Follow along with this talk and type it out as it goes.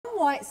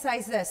White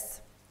says this.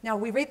 Now,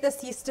 we read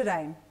this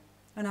yesterday,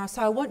 and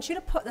so I want you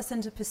to put this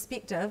into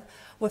perspective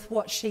with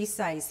what she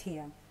says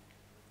here.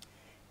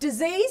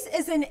 Disease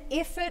is an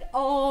effort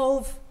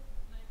of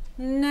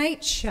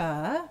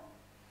nature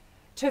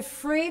to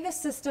free the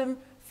system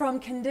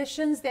from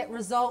conditions that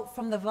result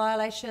from the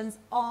violations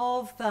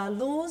of the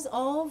laws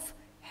of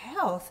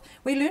health.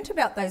 We learnt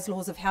about those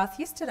laws of health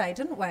yesterday,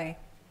 didn't we?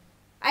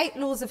 8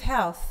 laws of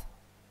health.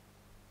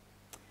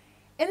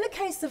 In the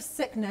case of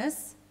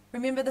sickness,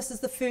 remember this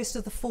is the first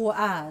of the 4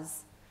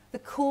 R's. The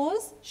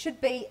cause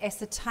should be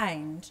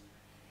ascertained,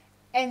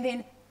 and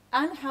then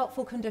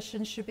unhelpful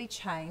conditions should be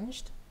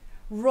changed,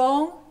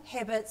 wrong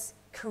habits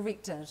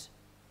corrected.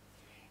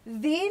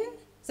 Then,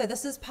 so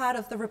this is part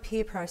of the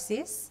repair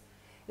process,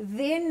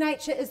 then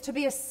nature is to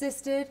be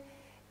assisted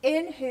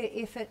in her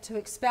effort to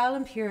expel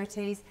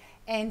impurities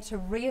and to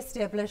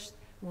re-establish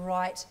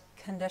right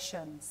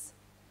conditions.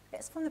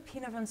 That's from the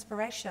pen of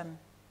inspiration.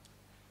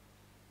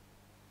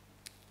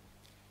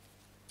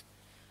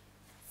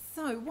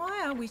 So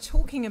why are we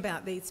talking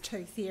about these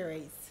 2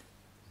 theories?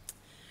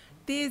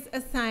 There's a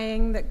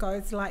saying that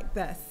goes like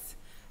this: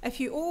 if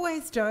you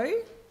always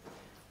do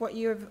what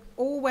you've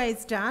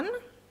always done,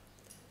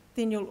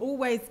 then you'll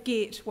always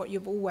get what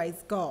you've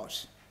always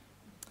got.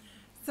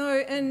 So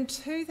in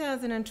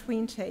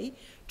 2020,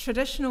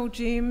 traditional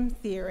germ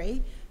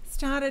theory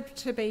started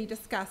to be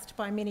discussed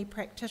by many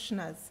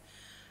practitioners,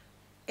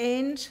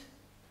 and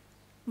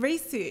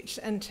research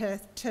into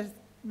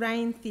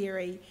RAIN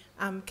theory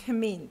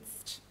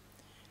commenced.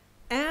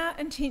 Our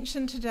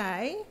intention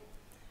today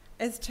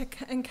is to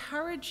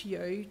encourage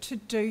you to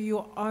do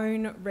your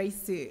own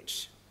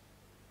research.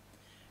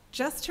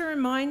 Just to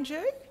remind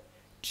you,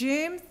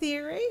 germ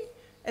theory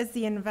is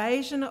the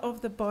invasion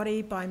of the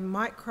body by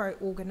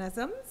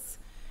microorganisms,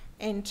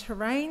 and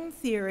terrain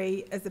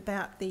theory is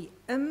about the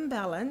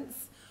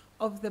imbalance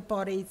of the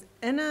body's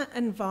inner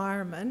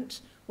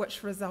environment,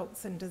 which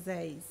results in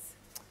disease.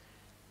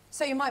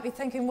 So you might be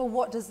thinking, well,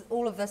 what does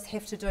all of this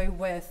have to do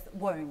with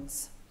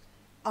wounds?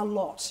 A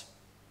lot,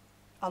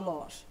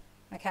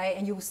 okay?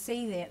 And you'll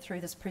see that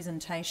through this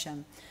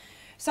presentation.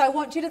 So I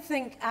want you to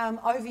think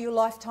over your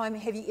lifetime,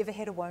 have you ever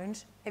had a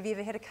wound? Have you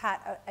ever had a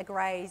cut, a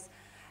graze,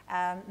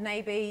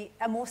 maybe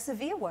a more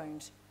severe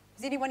wound?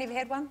 Has anyone ever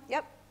had one?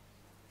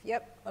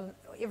 Yep,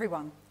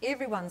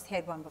 everyone's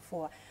had one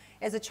before.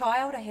 As a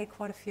child, I had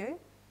quite a few,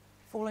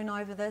 falling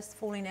over this,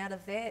 falling out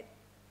of that,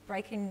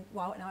 breaking,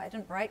 well, no, I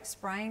didn't break,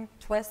 sprain,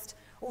 twist,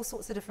 all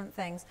sorts of different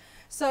things.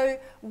 So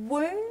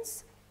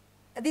wounds,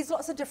 there's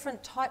lots of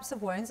different types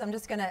of wounds. I'm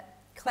just going to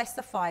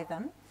classify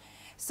them.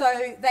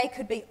 So they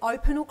could be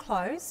open or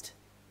closed,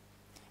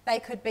 they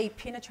could be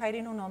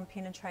penetrating or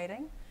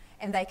non-penetrating,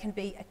 and they can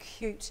be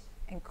acute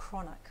and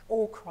chronic,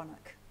 or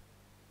chronic.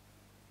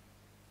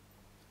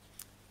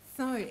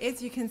 So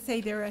as you can see,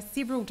 there are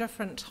several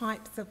different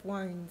types of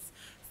wounds.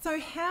 So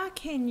how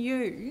can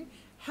you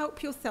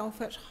help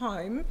yourself at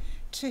home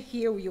to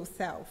heal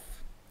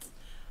yourself?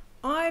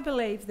 I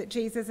believe that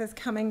Jesus is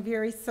coming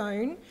very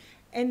soon,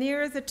 and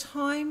there is a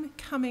time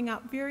coming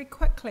up very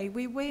quickly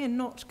where we are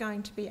not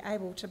going to be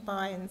able to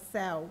buy and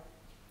sell.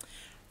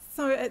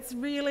 So it's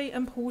really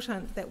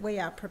important that we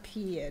are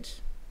prepared.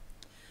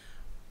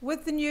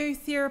 With the new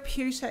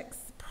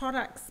Therapeutics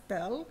Products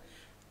Bill,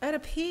 it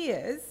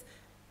appears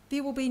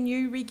there will be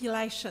new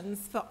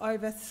regulations for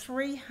over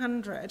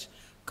 300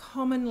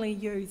 commonly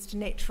used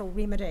natural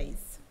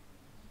remedies.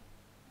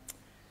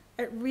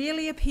 It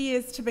really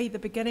appears to be the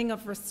beginning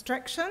of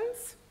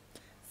restrictions,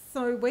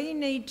 so we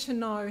need to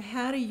know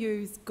how to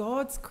use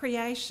God's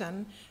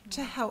creation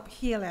to help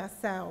heal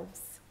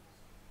ourselves.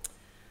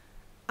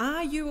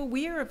 Are you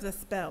aware of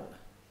this bill?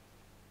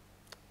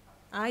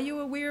 Are you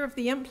aware of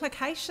the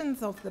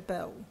implications of the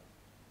bill?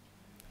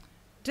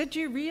 Did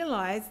you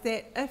realise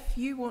that if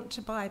you want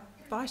to buy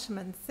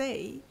vitamin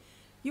C,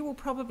 you will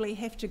probably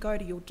have to go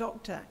to your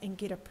doctor and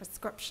get a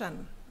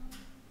prescription?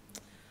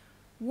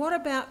 What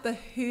about the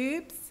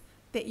herbs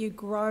that you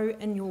grow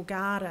in your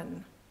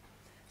garden?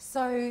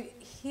 So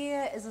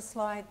here is a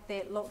slide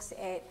that looks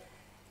at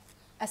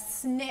a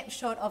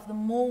snapshot of the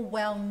more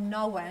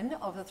well-known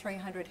of the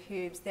 300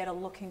 herbs that are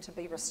looking to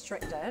be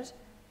restricted.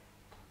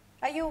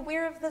 Are you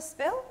aware of this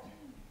bill?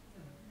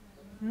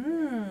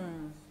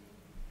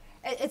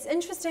 It's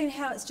interesting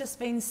how it's just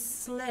been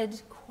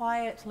slid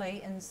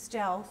quietly in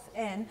stealth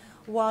in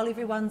while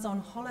everyone's on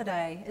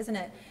holiday, isn't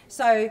it?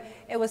 So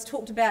it was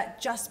talked about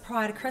just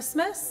prior to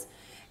Christmas,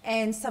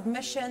 and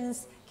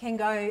submissions can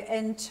go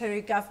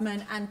into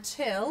government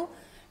until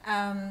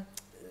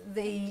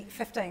the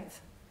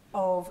 15th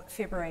of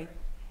February.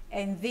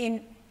 And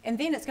then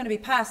it's going to be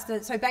passed.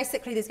 So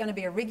basically there's going to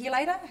be a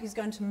regulator who's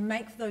going to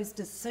make those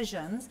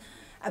decisions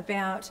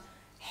about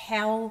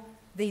how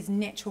these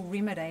natural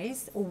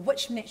remedies, or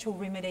which natural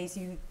remedies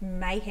you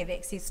may have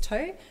access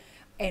to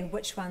and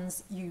which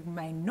ones you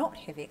may not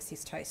have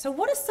access to. So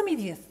what are some of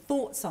your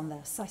thoughts on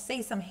this? I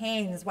see some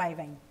hands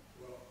waving.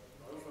 Well,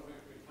 I also think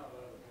it's been covered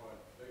over by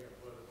bigger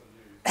political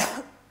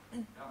news.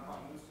 Our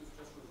Prime Minister's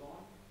just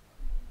resigned.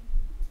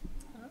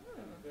 And that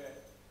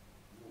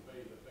will be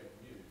the big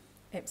news.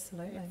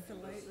 Absolutely.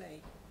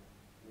 Absolutely.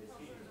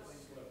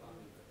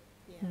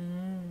 Yeah.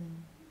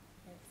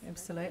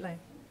 Absolutely.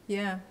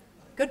 Yeah.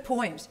 Good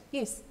point.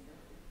 Yes.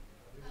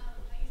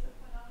 I guess the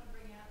point I want to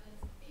bring out is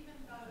even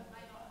though it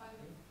may not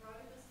overthrow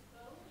this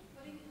bill,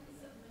 putting in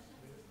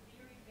submissions is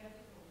very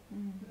valuable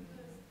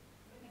because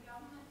when the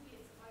government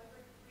gets over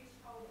a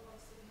threshold of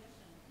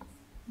submissions,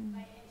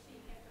 they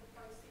actually have to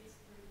process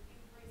through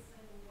every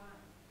single one.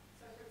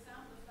 So for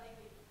example, if they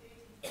get 30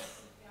 to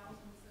 50,000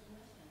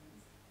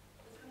 submissions,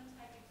 it's going to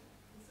take a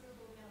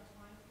considerable amount of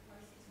time to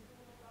process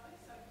through all of those.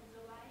 So it can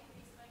delay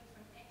these things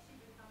from actually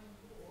becoming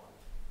law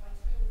by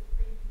 2 or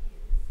 3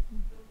 years,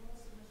 the more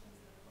submissions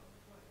that are put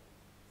through.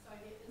 So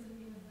there is a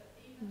benefit,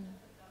 even if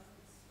it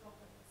doesn't stop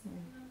it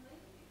permanently,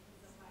 it can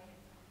delay it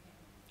from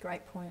happening.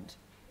 Great point.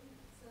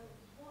 So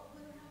what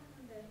will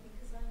happen then,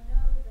 because I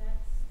know that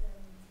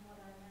what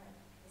I know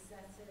is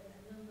that a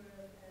number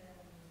of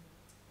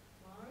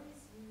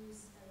Maoris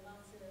use a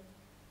lot of the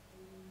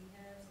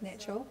herbs and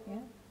Natural, so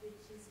yeah. on,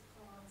 which is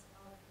part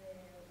of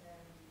their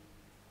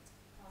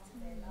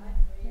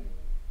life really.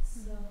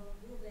 So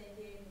will they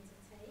be able to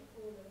take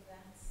all of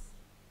that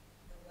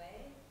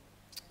away?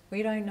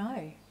 We don't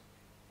know.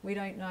 We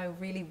don't know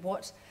really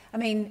what, I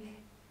mean,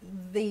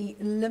 the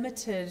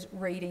limited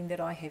reading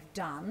that I have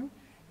done,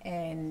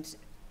 and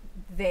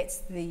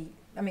there's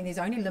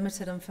only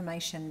limited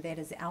information that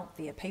is out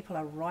there. People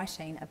are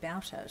writing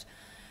about it.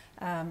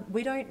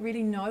 We don't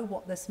really know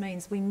what this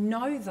means. We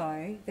know,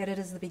 though, that it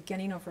is the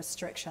beginning of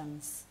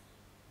restrictions,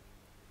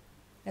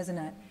 isn't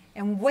it?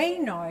 And we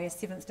know, as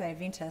Seventh-day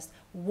Adventists,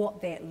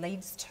 what that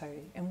leads to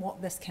and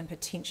what this can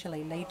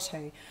potentially lead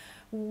to.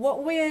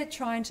 What we're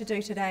trying to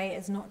do today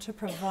is not to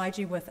provide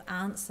you with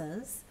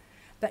answers,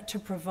 but to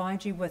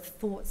provide you with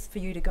thoughts for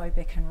you to go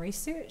back and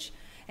research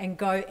and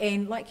go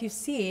and, like you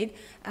said,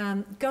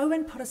 go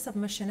and put a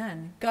submission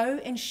in. Go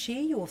and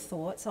share your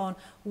thoughts on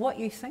what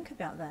you think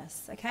about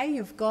this, okay?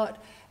 You've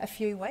got a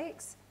few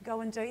weeks.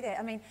 Go and do that.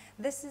 I mean,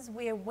 this is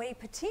where we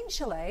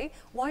potentially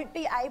won't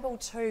be able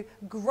to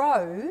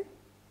grow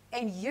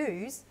and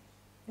use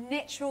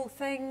natural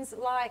things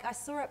like, I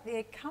saw up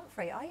there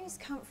comfrey. I use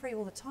comfrey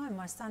all the time.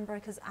 My son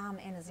broke his arm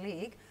and his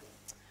leg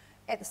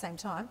at the same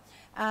time.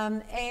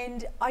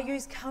 And I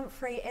use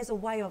comfrey as a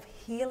way of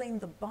healing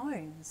the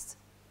bones.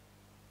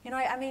 You know,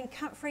 I mean,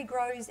 comfrey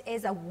grows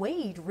as a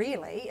weed,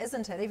 really,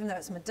 isn't it? Even though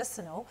it's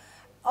medicinal,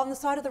 on the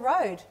side of the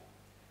road.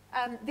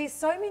 There's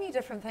so many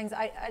different things.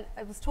 I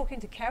was talking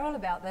to Carol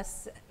about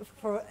this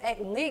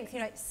at length. You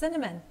know,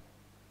 cinnamon,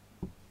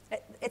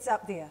 it's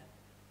up there.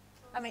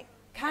 I mean,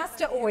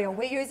 castor oil,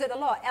 we use it a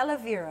lot. Aloe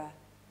vera.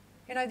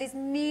 You know, there's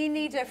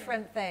many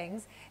different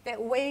things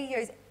that we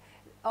use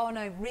on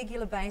a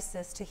regular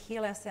basis to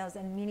heal ourselves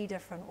in many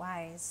different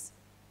ways.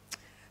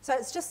 So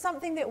it's just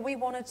something that we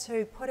wanted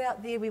to put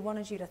out there. We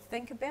wanted you to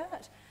think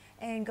about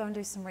and go and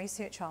do some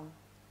research on.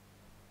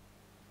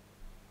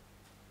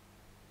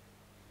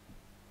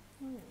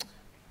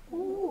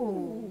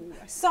 Ooh.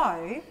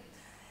 So,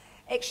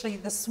 actually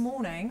this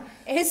morning,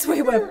 as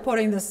we were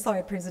putting this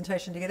slide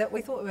presentation together,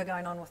 we thought we were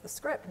going on with the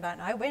script, and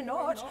no, we're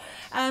not.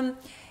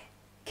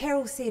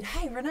 Carol said,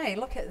 hey Renee,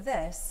 look at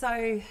this.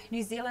 So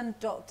New Zealand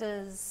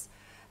Doctors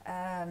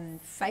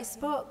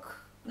Facebook,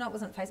 no it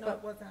wasn't Facebook. No,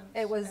 it wasn't.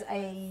 It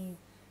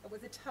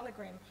was a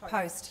Telegram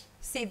post.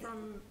 Said,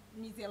 from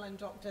New Zealand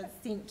Doctors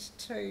sent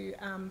to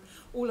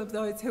all of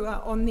those who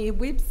are on their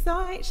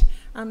website.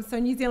 So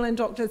New Zealand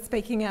Doctors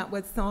Speaking Out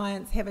with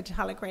Science have a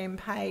Telegram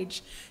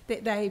page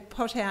that they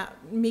put out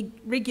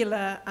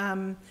regular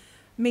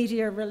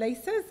media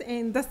releases,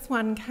 and this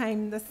one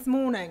came this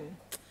morning.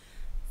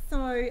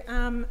 So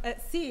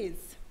it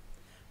says,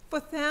 for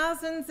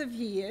thousands of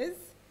years,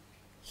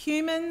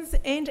 humans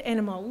and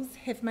animals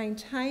have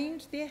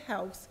maintained their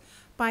health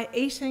by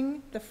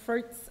eating the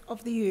fruits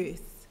of the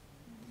earth.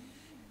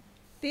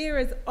 There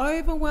is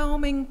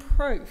overwhelming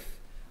proof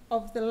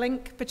of the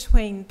link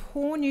between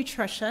poor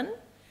nutrition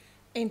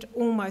and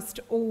almost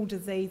all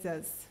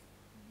diseases.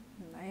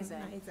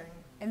 amazing. Amazing.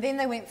 And then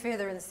they went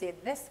further and said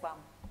this one.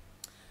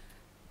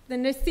 The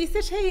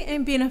necessity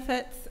and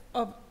benefits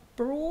of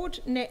broad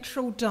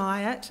natural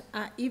diet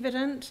are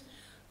evident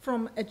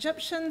from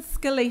Egyptian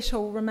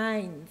skeletal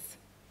remains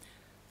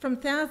from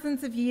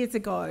thousands of years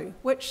ago,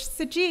 which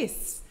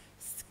suggests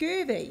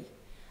scurvy,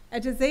 a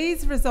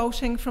disease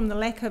resulting from the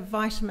lack of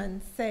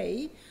vitamin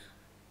C.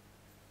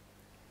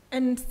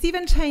 In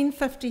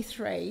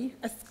 1753,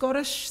 a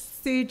Scottish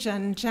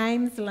surgeon,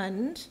 James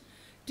Lind,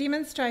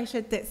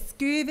 demonstrated that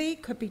scurvy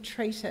could be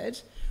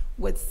treated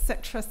with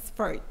citrus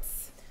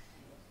fruits.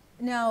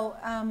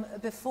 Now,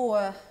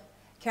 before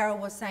Carol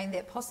was saying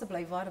that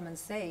possibly vitamin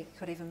C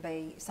could even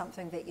be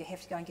something that you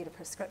have to go and get a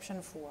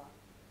prescription for,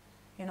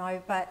 you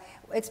know, but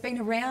it's been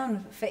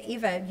around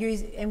forever,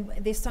 and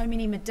there's so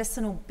many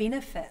medicinal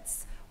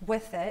benefits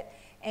with it,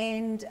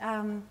 and,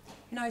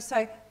 you know,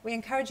 so we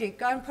encourage you,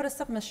 go and put a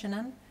submission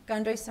in, go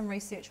and do some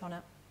research on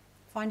it,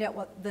 find out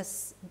what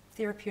this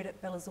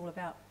therapeutic bill is all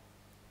about.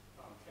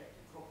 Captain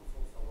Cook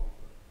was also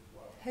onto it as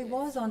well. Who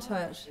was onto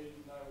it? He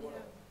didn't know what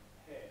it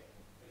had,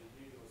 but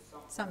he knew there was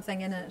something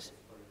Something in it.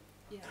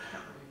 Yeah.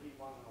 He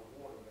won an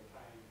award and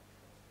became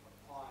a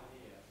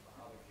pioneer for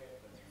other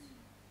captains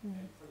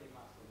and pretty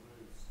much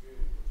removed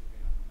scurvy, which had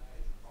been a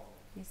major problem.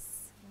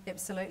 Yes,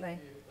 absolutely.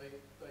 Yeah,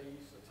 they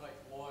used to take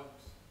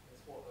limes,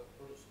 that's what the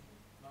British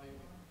Navy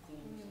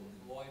called themselves,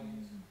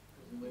 limeys,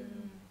 because of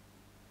that.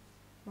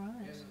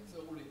 Right. And it's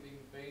already been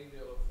banned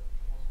out of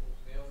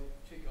hospitals now. They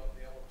check out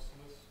the Alex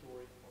Smith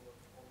story on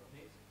the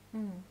net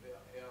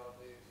about how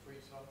their three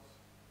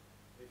sons,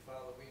 their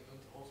father went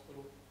into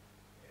hospital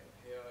and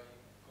how he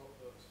got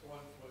the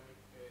swine flu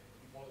and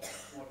he wanted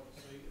vitamin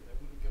C and they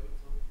wouldn't give it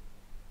to him.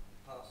 He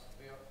passed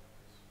out.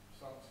 His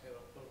sons had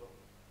a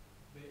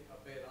bit of a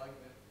bad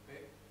argument at the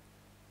back.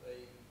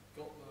 They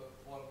got the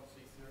vitamin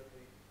C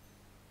therapy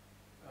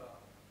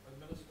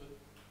administered.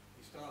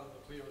 He started to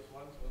clear his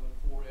lungs within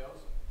 4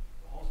 hours.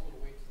 The hospital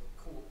went to the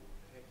court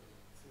and had the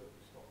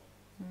therapy stopped.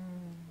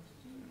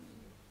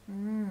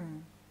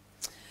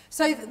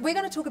 So we're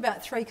going to talk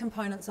about 3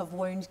 components of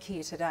wound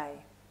care today.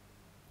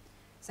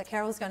 So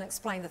Carol's going to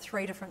explain the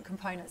 3 different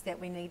components that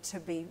we need to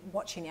be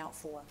watching out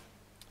for.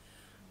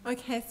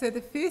 Okay, so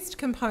the first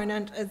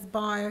component is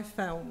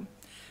biofilm.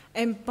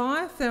 And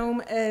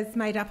biofilm is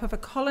made up of a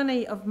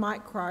colony of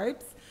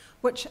microbes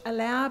which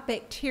allow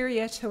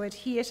bacteria to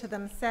adhere to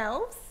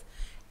themselves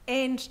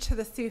and to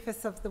the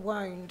surface of the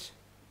wound.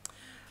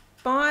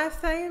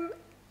 Biofilm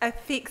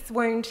affects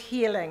wound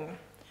healing,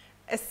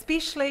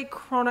 especially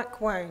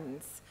chronic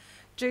wounds,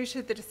 due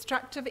to the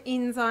destructive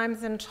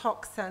enzymes and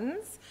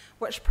toxins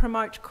which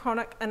promote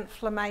chronic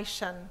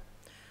inflammation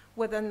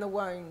within the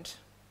wound.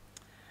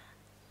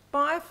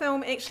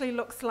 Biofilm actually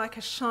looks like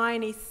a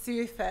shiny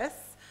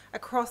surface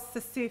across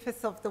the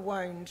surface of the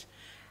wound,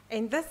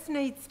 and this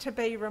needs to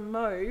be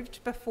removed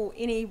before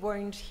any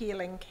wound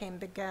healing can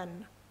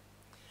begin.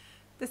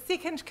 The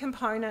second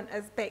component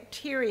is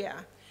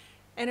bacteria,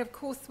 and of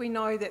course we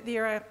know that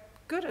there are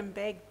good and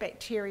bad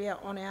bacteria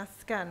on our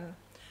skin,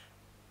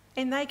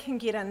 and they can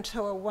get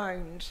into a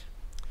wound.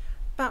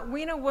 But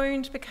when a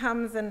wound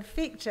becomes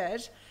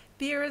infected,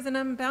 there is an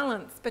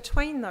imbalance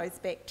between those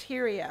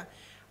bacteria,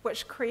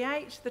 which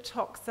create the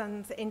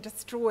toxins and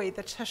destroy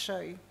the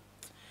tissue.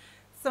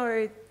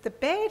 So the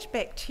bad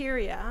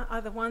bacteria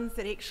are the ones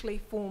that actually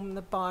form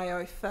the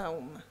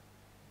biofilm.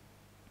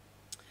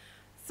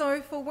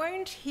 So for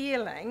wound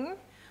healing,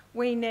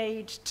 we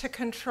need to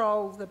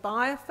control the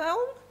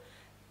biofilm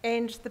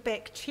and the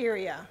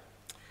bacteria.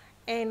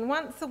 And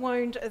once a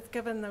wound is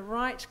given the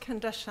right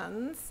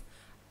conditions,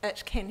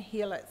 it can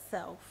heal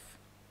itself.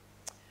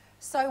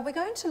 So we're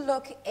going to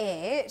look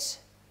at,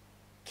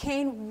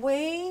 can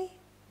we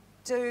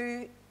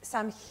do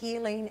some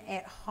healing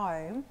at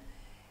home?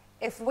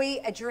 If we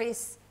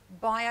address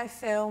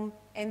biofilm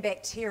and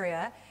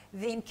bacteria,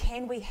 then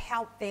can we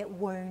help that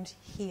wound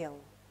heal?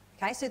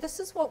 Okay, so this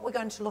is what we're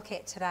going to look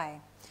at today.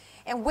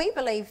 And we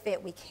believe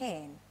that we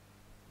can.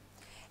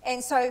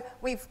 And so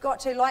we've got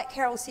to, like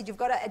Carol said, you've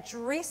got to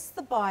address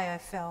the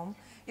biofilm.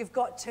 You've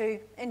got to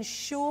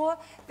ensure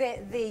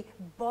that the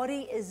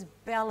body is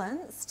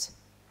balanced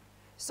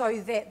so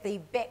that the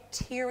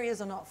bacteria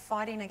are not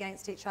fighting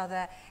against each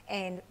other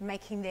and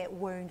making that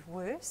wound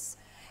worse.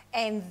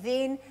 And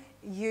then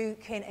you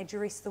can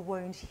address the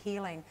wound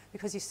healing,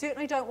 because you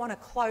certainly don't want to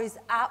close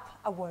up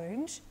a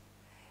wound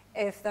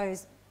if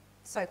those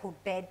so-called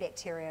bad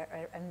bacteria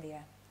are in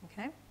there,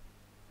 okay?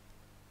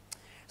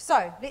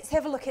 So let's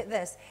have a look at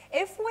this.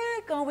 If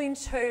we're going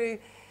to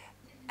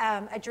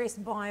address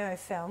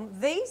biofilm,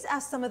 these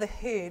are some of the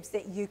herbs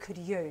that you could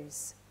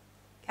use.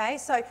 Okay,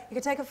 so you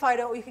could take a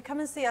photo or you could come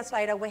and see us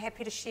later. We're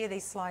happy to share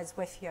these slides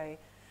with you.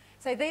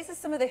 So these are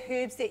some of the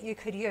herbs that you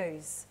could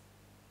use.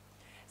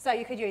 So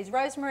you could use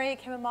rosemary,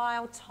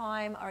 chamomile,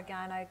 thyme,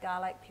 oregano,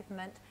 garlic,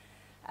 peppermint,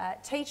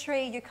 tea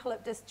tree,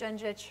 eucalyptus,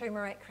 ginger,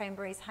 turmeric,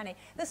 cranberries, honey.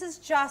 This is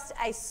just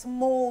a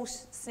small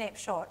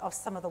snapshot of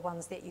some of the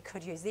ones that you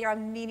could use. There are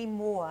many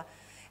more,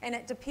 and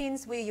it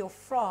depends where you're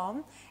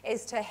from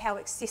as to how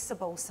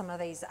accessible some of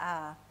these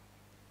are.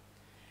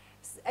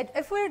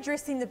 If we're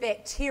addressing the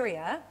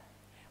bacteria,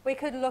 we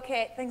could look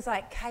at things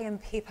like cayenne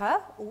pepper.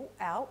 Ooh,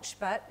 ouch,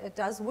 but it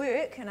does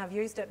work, and I've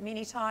used it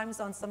many times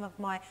on some of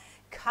my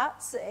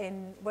cuts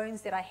and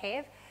wounds that I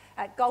have.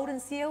 Golden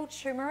seal,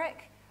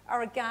 turmeric,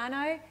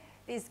 oregano.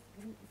 There's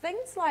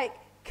things like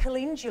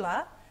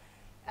calendula,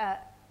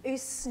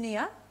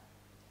 usnea.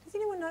 Does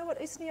anyone know what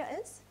usnea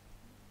is?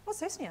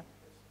 What's usnea?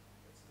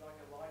 It's like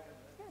a lichen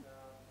that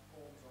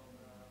forms on,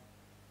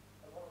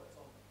 a lot of it's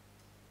on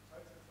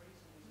totara trees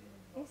in New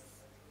Zealand. Yes.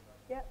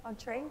 Yeah, on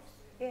trees.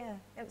 Yeah,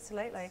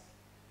 absolutely.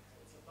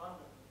 It's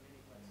abundant in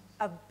many places.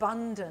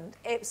 Abundant,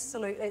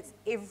 absolutely. It's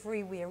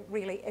everywhere,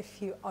 really.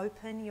 If you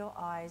open your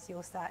eyes,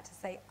 you'll start to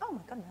see, oh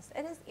my goodness,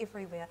 it is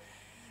everywhere.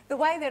 The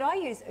way that I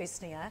use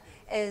usnea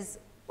is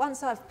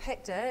once I've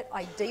picked it,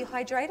 I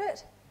dehydrate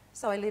it.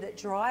 So I let it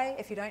dry.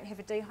 If you don't have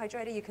a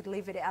dehydrator, you could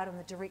leave it out in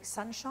the direct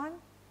sunshine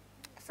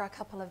for a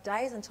couple of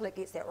days until it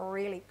gets that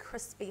really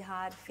crispy,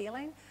 hard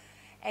feeling.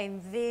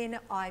 And then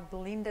I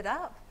blend it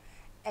up,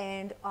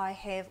 and I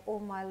have all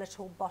my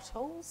little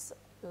bottles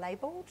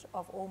labelled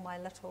of all my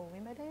little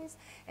remedies,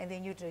 and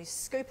then you do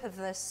scoop of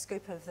this,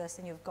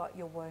 and you've got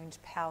your wound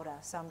powder.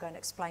 So I'm going to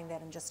explain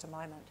that in just a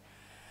moment.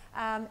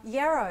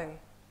 Yarrow.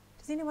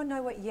 Does anyone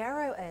know what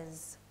yarrow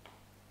is?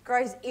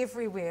 Grows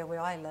everywhere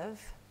where I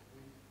live.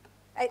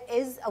 It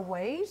is a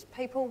weed.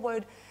 People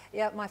would,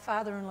 my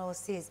father-in-law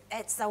says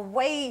it's a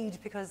weed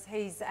because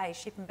he's a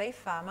sheep and beef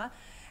farmer,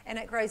 and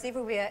it grows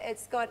everywhere.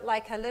 It's got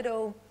like a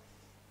little,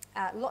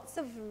 lots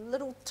of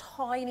little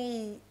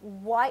tiny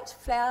white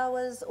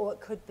flowers, or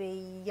it could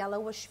be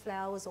yellowish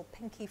flowers or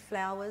pinky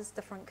flowers,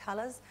 different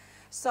colours.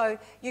 So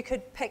you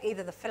could pick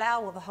either the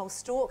flower or the whole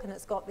stalk, and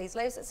it's got these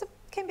leaves. It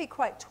can be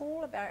quite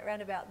tall,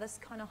 around about this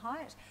kind of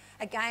height.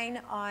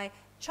 Again, I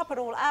chop it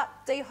all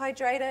up,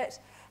 dehydrate it,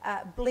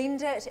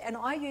 blend it, and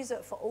I use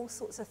it for all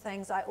sorts of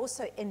things. I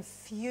also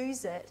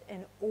infuse it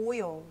in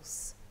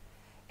oils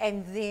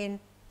and then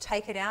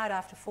take it out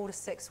after 4 to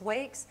 6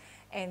 weeks,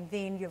 and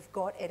then you've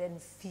got it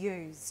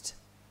infused.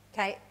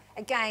 Okay,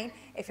 again,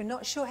 if you're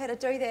not sure how to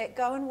do that,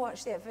 go and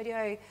watch that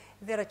video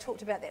that I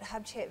talked about, that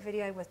Hub Chat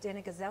video with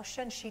Dana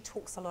Gazelshin. She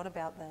talks a lot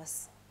about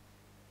this.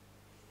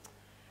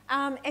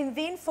 And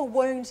then for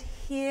wound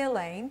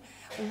healing,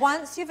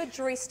 once you've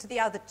addressed the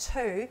other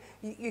two,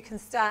 you can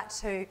start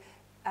to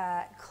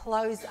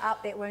close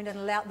up that wound and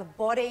allow the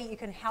body, you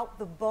can help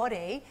the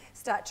body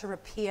start to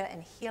repair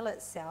and heal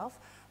itself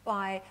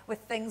with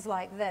things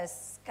like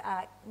this,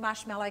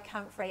 marshmallow,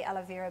 comfrey,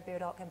 aloe vera,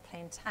 burdock and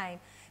plantain.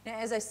 Now,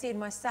 as I said,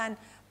 my son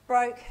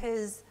broke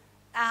his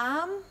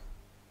arm,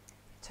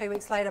 2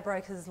 weeks later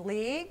broke his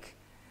leg,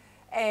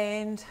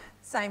 and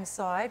same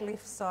side,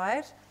 left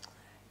side.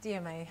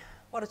 Dear me,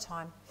 what a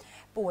time.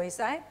 Boys,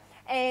 eh?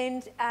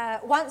 And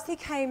once he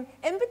came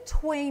in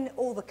between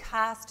all the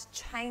cast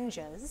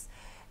changes,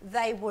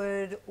 they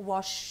would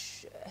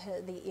wash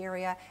the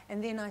area,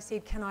 and then I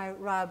said, can I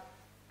rub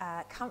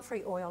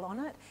comfrey oil on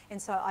it?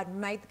 And so I'd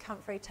made the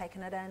comfrey,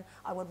 taken it in,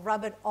 I would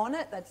rub it on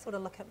it. They'd sort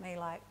of look at me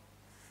like,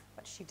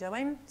 what's she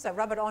doing? So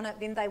rub it on it,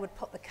 then they would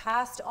put the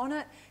cast on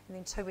it, and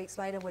then 2 weeks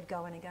later would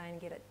go in again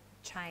and get it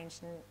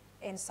changed.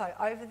 And so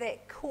over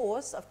that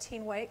course of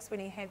 10 weeks,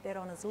 when he had that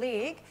on his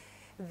leg,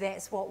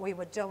 that's what we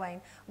were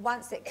doing.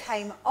 Once it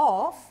came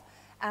off,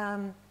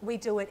 we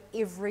do it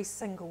every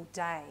single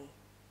day,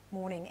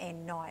 morning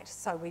and night.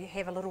 So we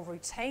have a little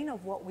routine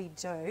of what we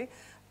do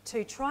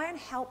to try and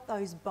help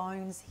those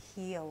bones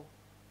heal.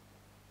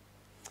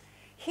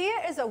 Here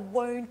is a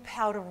wound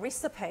powder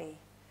recipe.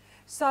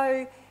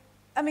 So,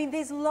 I mean,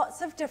 there's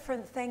lots of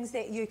different things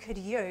that you could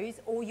use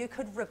or you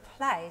could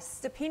replace,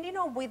 depending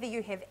on whether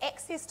you have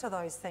access to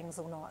those things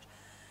or not.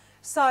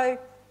 So,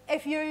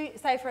 if you,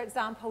 say for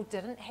example,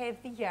 didn't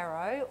have the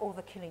yarrow or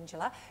the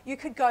calendula, you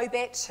could go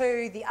back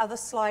to the other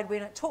slide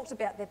when it talked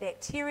about the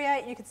bacteria,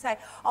 and you could say,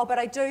 oh, but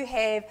I do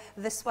have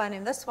this one,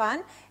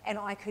 and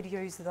I could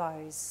use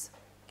those.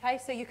 Okay,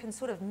 so you can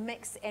sort of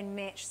mix and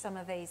match some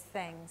of these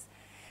things.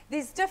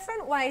 There's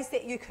different ways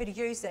that you could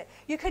use it.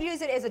 You could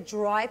use it as a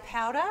dry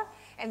powder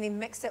and then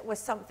mix it with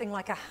something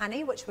like a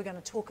honey, which we're going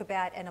to talk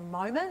about in a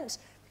moment,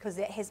 because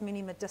that has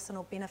many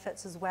medicinal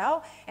benefits as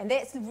well. And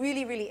that's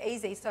really, really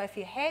easy. So if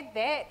you had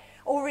that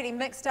already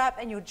mixed up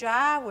in your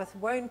jar with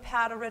wound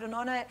powder written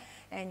on it,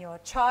 and your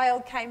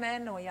child came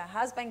in or your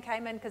husband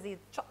came in because he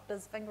chopped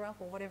his finger off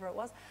or whatever it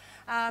was,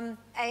 and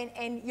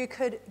you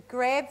could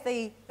grab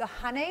the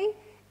honey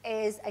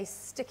as a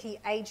sticky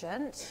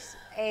agent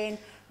and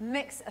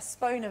mix a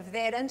spoon of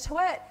that into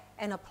it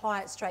and apply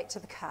it straight to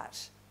the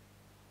cut.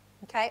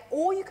 Okay,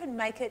 or you can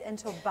make it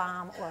into a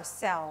balm or a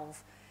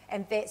salve,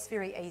 and that's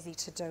very easy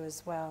to do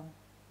as well.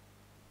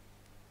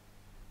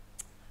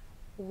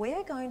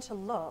 We're going to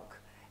look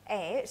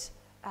at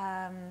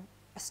a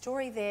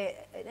story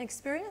an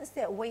experience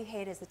that we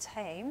had as a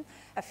team.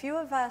 A few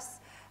of us,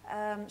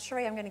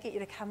 Sheree, I'm going to get you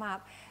to come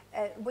up.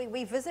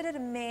 We visited a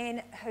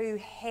man who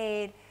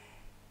had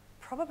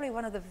probably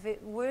one of the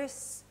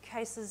worst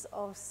cases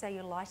of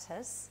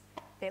cellulitis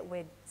that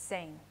we'd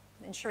seen.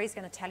 And Sheree's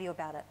going to tell you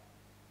about it.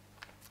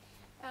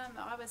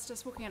 I was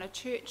just walking in a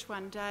church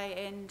one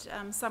day,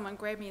 and someone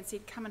grabbed me and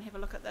said, come and have a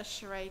look at this,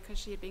 Sheree, because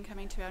she had been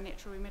coming to our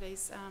natural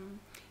remedies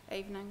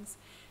evenings.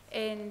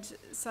 And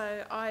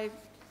so I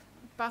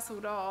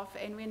bustled off,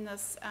 and when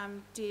this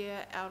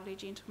dear elderly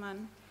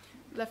gentleman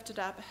lifted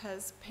up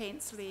his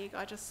pants leg,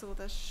 I just saw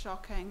this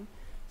shocking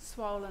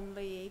swollen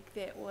leg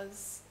that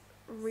was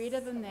redder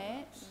than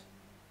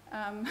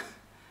that.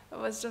 It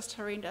was just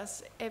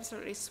horrendous,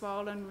 absolutely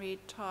swollen, red,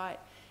 tight.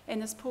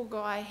 And this poor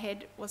guy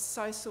was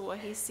so sore,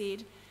 he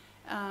said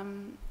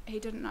he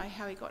didn't know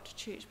how he got to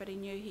church, but he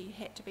knew he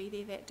had to be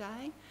there that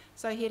day.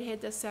 So he'd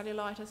had this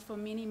cellulitis for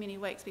many, many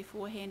weeks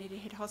beforehand. He'd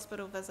had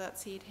hospital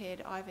visits, he'd had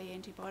IV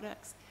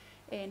antibiotics,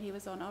 and he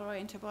was on oral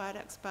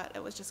antibiotics, but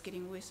it was just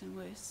getting worse and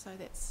worse, so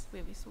that's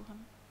where we saw him.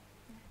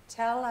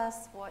 Tell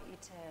us what you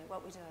did,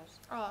 what we did.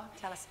 Oh.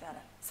 Tell us about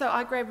it. So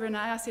I grabbed Renee.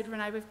 I said,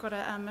 Renee, we've got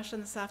a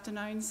mission this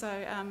afternoon. So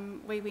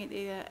we went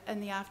there in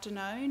the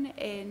afternoon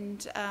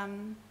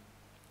and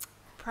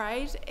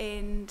prayed,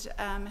 and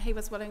he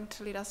was willing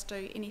to let us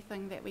do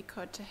anything that we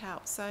could to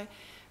help. So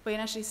we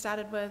initially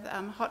started with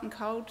hot and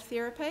cold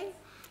therapy,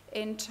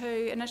 And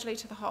initially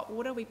to the hot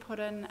water we put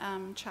in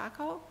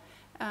charcoal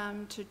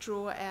to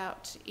draw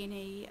out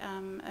any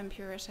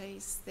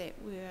impurities that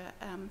were,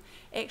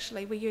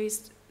 actually we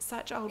used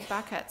such old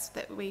buckets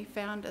that we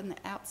found in the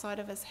outside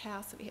of his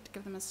house that we had to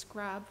give them a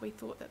scrub. We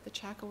thought that the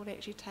charcoal would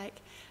actually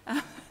take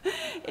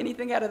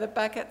anything out of the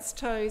buckets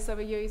too, so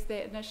we used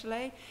that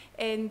initially.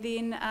 And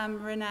then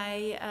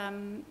Renee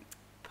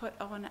put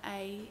on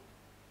a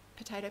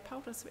potato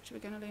poultice, which we're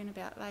going to learn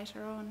about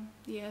later on.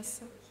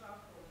 Yes.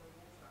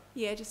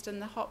 Yeah, just in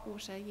the hot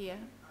water, yeah.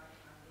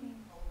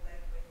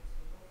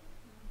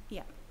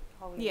 Yeah.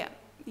 Yeah,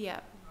 yeah.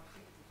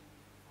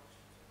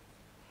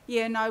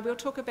 Yeah, no, we'll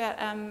talk about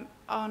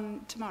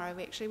on tomorrow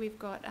actually. We've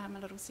got a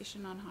little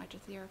session on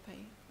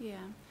hydrotherapy. Yeah.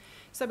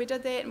 So we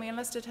did that and we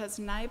enlisted his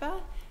neighbour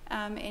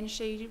and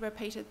she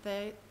repeated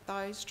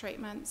those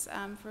treatments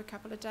for a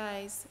couple of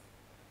days.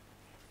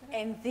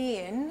 And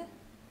then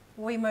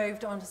we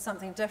moved on to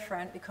something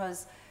different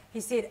because he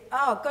said,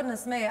 oh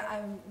goodness me,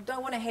 I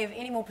don't want to have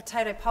any more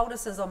potato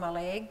poultices on my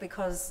leg,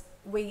 because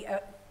we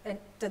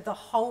did the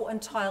whole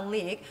entire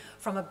leg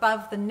from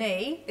above the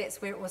knee,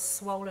 that's where it was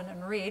swollen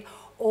and red,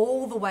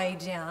 all the way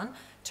down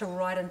to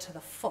right into the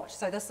foot.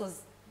 So this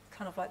was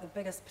kind of like the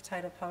biggest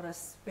potato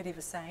poultice we'd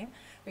ever seen.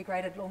 We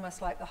grated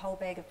almost like the whole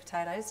bag of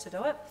potatoes to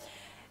do it.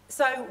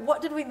 So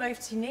what did we move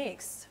to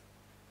next?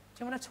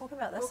 Do you want to talk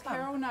about this one?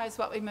 Carol knows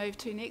what we moved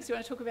to next. Do you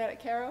want to talk about it,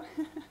 Carol?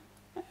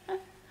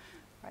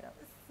 Right up.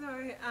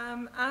 So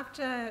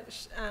after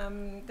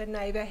the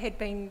neighbour had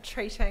been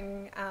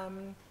treating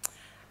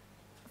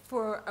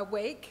for a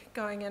week,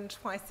 going in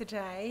twice a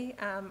day,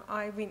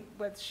 I went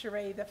with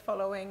Cherie the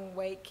following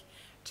week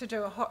to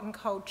do a hot and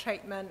cold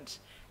treatment,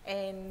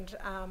 and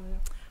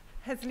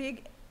his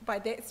leg by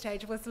that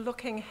stage was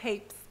looking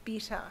heaps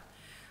better.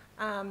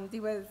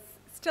 There was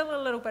still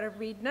a little bit of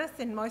redness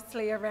and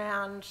mostly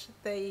around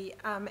the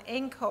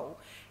ankle,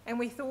 and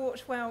we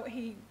thought, well,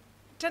 he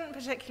didn't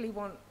particularly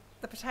want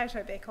the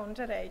potato back on,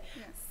 did he? Yeah.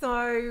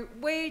 So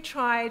we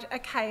tried a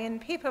cayenne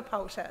pepper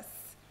poultice,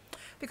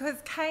 because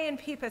cayenne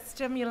pepper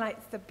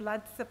stimulates the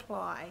blood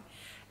supply,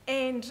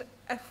 and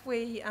if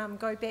we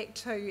go back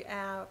to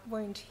our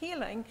wound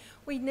healing,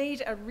 we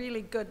need a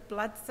really good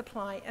blood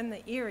supply in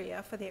the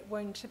area for that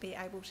wound to be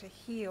able to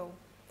heal.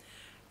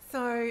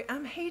 So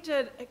he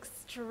did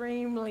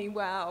extremely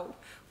well.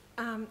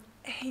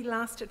 He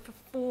lasted for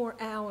 4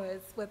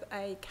 hours with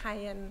a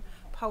cayenne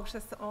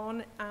poultice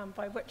on,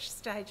 by which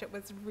stage it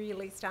was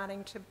really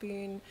starting to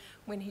burn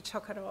when he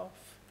took it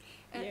off.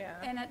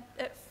 And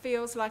it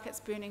feels like it's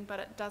burning, but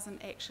it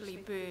doesn't actually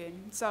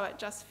burn. So it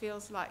just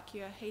feels like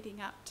you're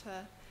heating up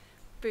to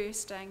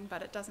bursting,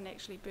 but it doesn't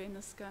actually burn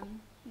the skin.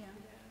 Yeah.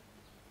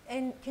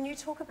 And can you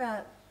talk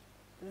about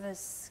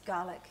this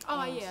garlic?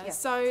 Oh and, yeah. this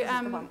So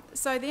is the one.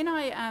 so then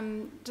I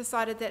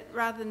decided that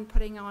rather than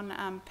putting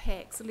on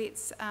packs,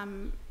 let's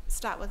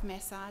start with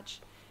massage.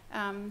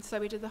 So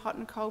we did the hot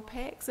and cold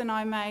packs, and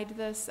I made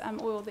this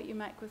oil that you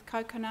make with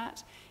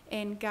coconut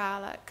and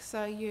garlic.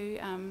 So you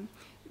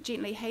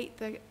gently heat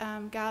the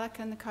garlic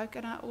and the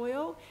coconut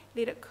oil,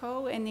 let it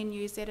cool, and then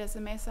use that as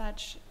a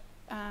massage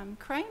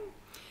cream.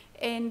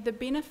 And the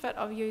benefit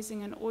of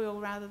using an oil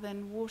rather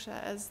than water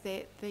is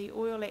that the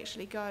oil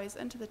actually goes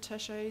into the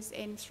tissues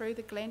and through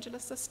the glandular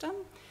system,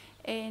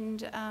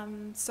 and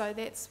so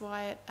that's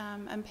why it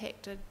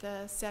impacted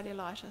the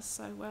cellulitis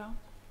so well.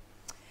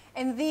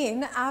 And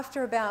then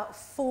after about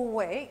 4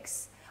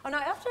 weeks,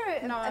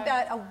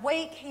 about a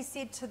week, he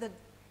said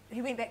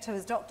he went back to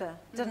his doctor,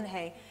 didn't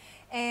he?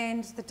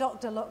 And the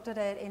doctor looked at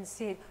it and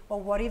said, well,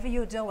 whatever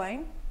you're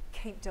doing,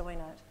 keep doing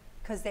it,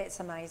 because that's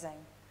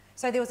amazing.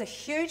 So there was a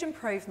huge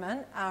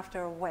improvement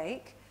after a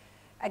week,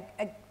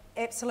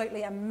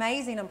 absolutely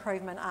amazing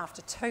improvement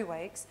after 2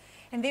 weeks.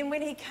 And then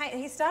when he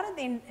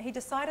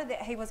decided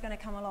that he was going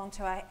to come along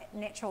to a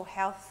natural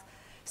health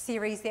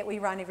series that we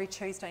run every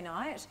Tuesday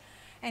night.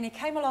 And he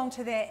came along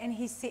to that, and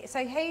he said,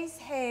 so he's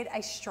had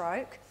a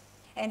stroke,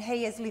 and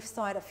he is left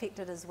side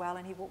affected as well,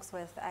 and he walks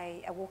with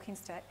a walking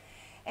stick.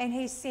 And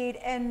he said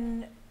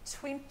in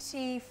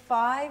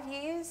 25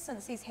 years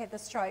since he's had the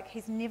stroke,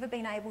 he's never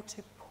been able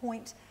to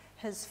point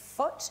his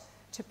foot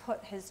to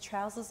put his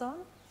trousers on.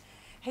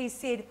 He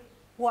said,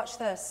 watch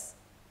this.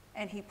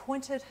 And he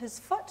pointed his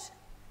foot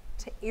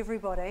to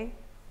everybody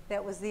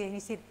that was there. And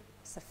he said,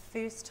 it's the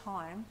first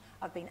time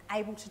I've been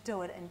able to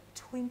do it in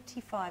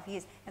 25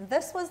 years. And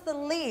this was the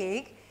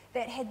leg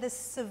that had this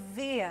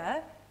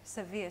severe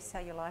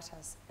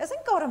cellulitis.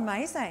 Isn't God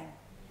amazing?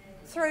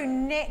 Through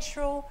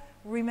natural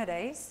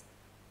remedies,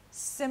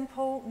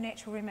 simple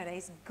natural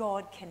remedies,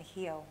 God can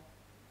heal.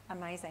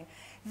 Amazing.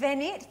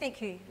 Vanette,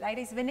 thank you,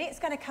 ladies. Vanette's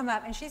going to come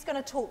up and she's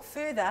going to talk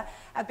further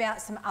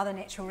about some other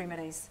natural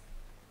remedies.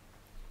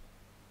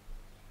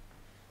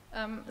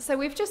 So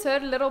we've just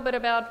heard a little bit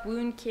about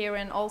wound care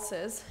and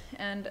ulcers,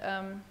 and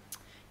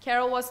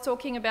Carol was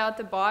talking about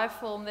the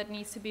biofilm that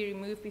needs to be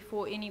removed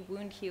before any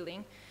wound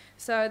healing.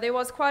 So there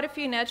was quite a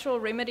few natural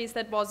remedies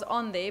that was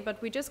on there, but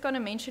we're just going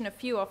to mention a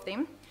few of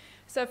them.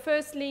 So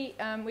firstly,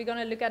 we're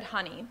going to look at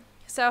honey.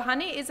 So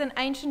honey is an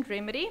ancient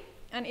remedy.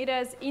 and it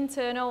has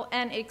internal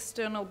and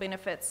external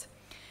benefits.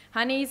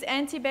 Honey is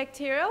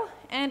antibacterial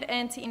and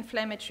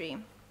anti-inflammatory.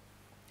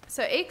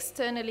 So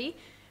externally,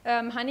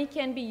 honey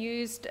can be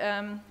used,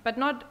 but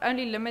not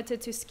only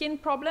limited to skin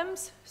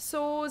problems,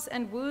 sores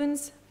and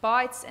wounds,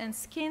 bites and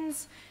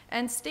skins,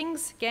 and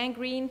stings,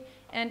 gangrene,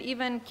 and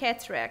even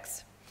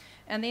cataracts.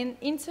 And then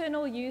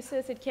internal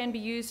uses, it can be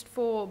used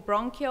for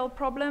bronchial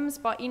problems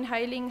by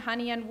inhaling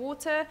honey and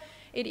water.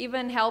 It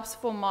even helps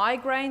for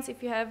migraines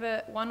if you have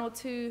 1 or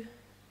 2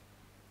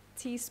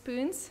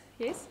 teaspoons.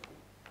 Yes?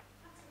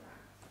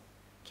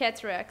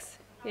 Cataracts,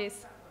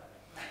 yes.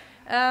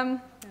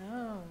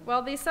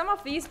 Well, there's some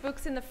of these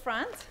books in the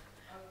front,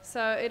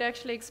 so it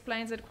actually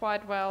explains it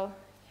quite well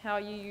how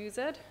you use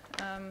it.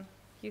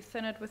 You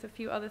thin it with a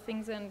few other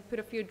things and put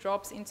a few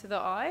drops into the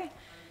eye.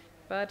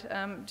 But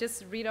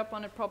just read up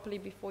on it properly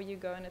before you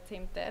go and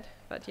attempt that.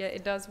 But yeah,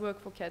 it does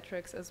work for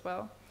cataracts as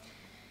well.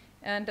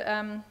 And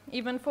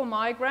even for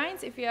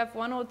migraines, if you have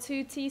 1 or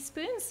 2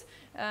 teaspoons,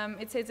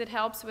 it says it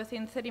helps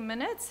within 30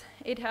 minutes.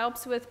 It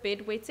helps with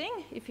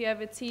bedwetting. If you have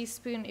a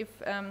teaspoon, if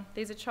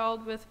there's a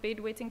child with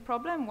bedwetting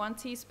problem, 1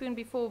 teaspoon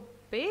before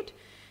bed.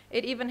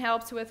 It even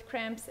helps with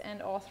cramps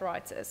and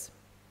arthritis.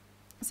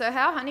 So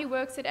how honey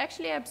works, it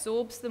actually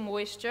absorbs the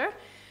moisture.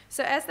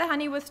 So as the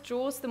honey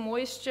withdraws the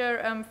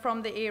moisture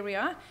from the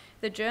area,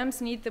 the germs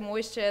need the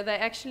moisture, they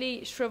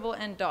actually shrivel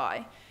and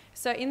die.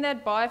 So in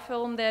that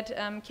biofilm that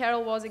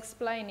Carol was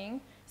explaining,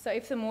 so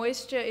if the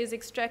moisture is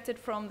extracted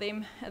from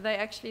them, they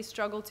actually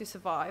struggle to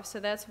survive. So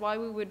that's why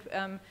we would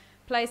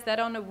place that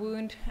on a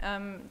wound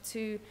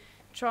to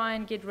try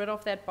and get rid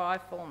of that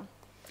biofilm.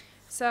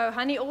 So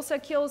honey also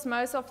kills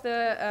most of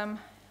the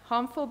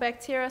harmful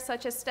bacteria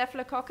such as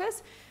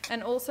Staphylococcus,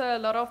 and also a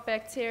lot of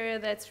bacteria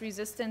that's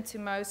resistant to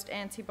most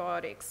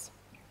antibiotics.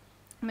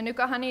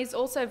 Manuka honey is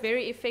also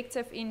very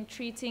effective in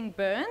treating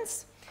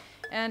burns,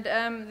 and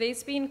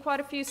there's been quite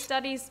a few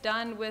studies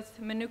done with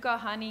Manuka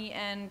honey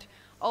and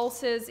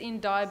ulcers in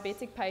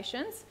diabetic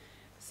patients.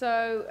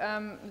 So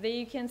there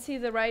you can see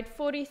the rate,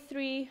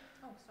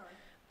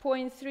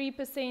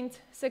 43.3%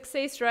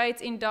 success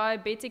rate in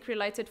diabetic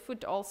related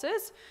foot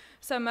ulcers.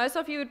 So most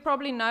of you would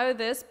probably know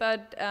this,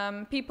 but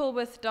people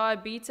with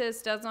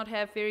diabetes does not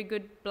have very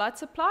good blood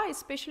supply,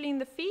 especially in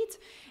the feet.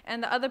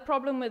 And the other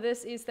problem with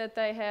this is that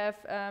they have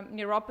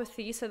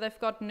neuropathy, so they've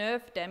got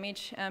nerve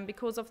damage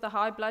because of the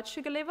high blood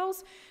sugar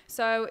levels.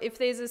 So if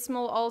there's a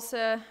small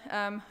ulcer,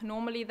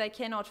 normally they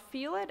cannot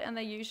feel it, and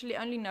they usually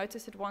only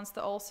notice it once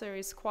the ulcer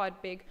is quite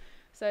big.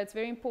 So it's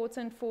very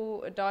important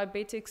for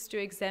diabetics to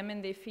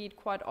examine their feet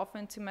quite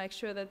often to make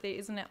sure that there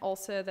isn't an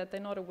ulcer that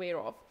they're not aware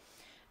of.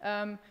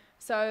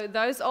 So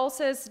those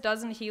ulcers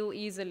doesn't heal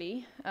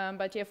easily,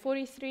 but yeah,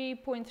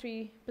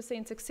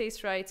 43.3%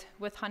 success rate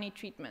with honey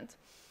treatment.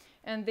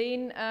 And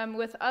then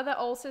with other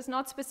ulcers,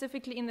 not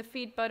specifically in the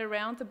feet but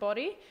around the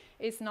body,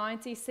 is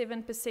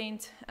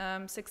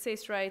 97%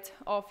 success rate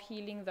of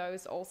healing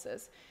those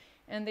ulcers.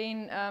 And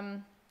then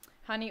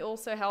honey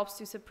also helps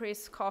to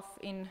suppress cough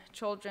in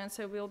children,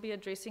 so we'll be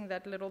addressing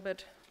that a little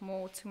bit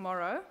more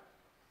tomorrow.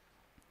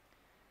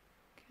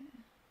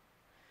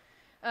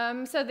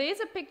 So there's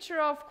a picture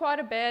of quite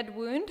a bad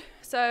wound.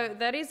 So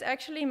that is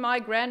actually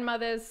my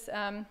grandmother's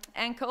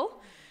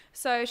ankle.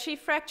 So she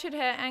fractured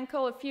her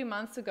ankle a few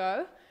months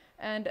ago,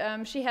 and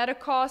she had a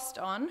cast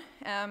on.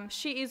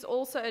 She is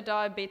also a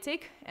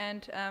diabetic,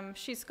 and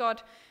she's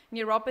got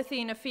neuropathy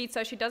in her feet,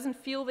 so she doesn't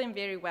feel them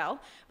very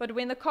well. But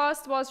when the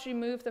cast was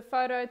removed, the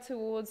photo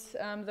towards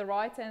the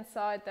right-hand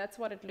side, that's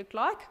what it looked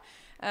like.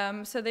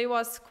 So there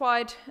was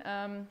quite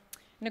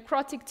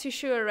necrotic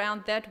tissue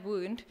around that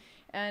wound.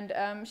 And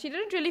she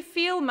didn't really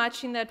feel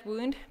much in that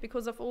wound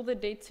because of all the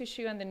dead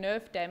tissue and the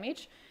nerve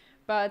damage.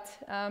 But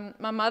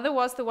my mother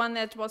was the one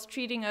that was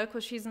treating her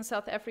because she's in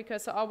South Africa,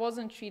 so I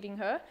wasn't treating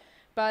her.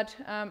 But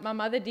my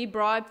mother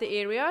debribed the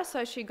area,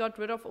 so she got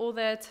rid of all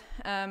that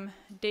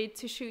dead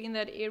tissue in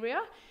that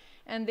area.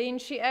 And then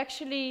she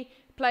actually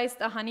placed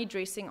a honey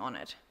dressing on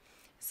it.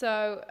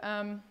 So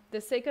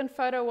the second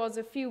photo was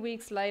a few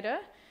weeks later.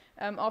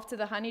 After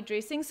the honey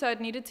dressing, so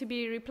it needed to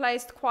be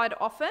replaced quite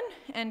often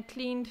and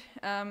cleaned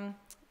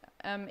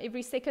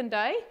every second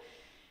day.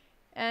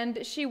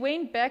 And she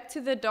went back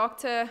to the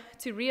doctor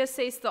to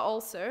reassess the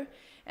ulcer,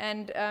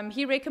 and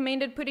he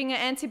recommended putting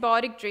an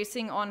antibiotic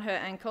dressing on her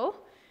ankle.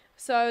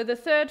 So the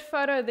third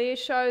photo there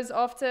shows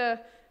after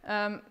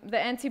the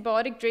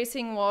antibiotic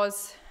dressing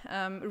was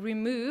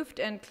removed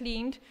and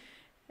cleaned,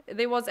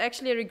 there was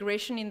actually a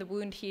regression in the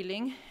wound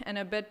healing and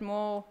a bit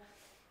more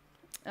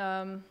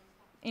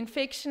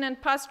infection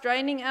and pus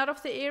draining out of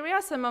the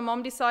area. So my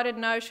mom decided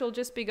no, she'll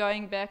just be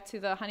going back to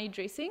the honey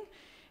dressing.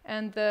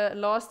 And the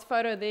last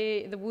photo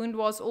there, the wound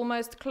was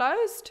almost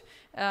closed,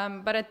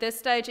 but at this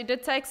stage it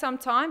did take some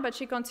time, but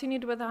she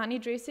continued with the honey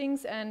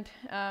dressings and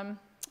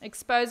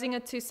exposing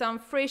it to some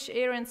fresh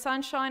air and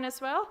sunshine as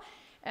well.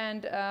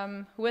 And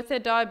with her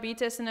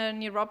diabetes and her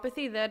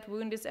neuropathy, that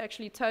wound is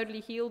actually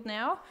totally healed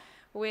now,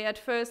 where at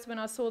first when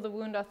I saw the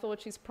wound I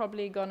thought she's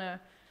probably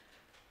gonna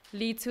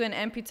lead to an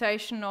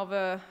amputation of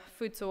a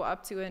foot or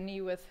up to a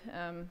knee with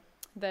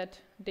that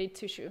dead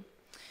tissue.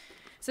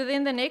 So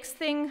then the next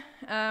thing,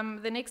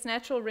 the next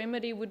natural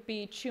remedy would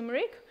be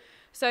turmeric.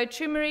 So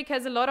turmeric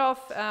has a lot of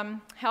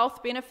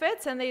health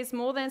benefits, and there's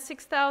more than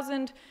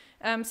 6,000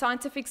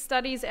 scientific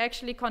studies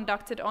actually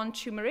conducted on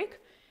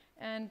turmeric.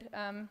 And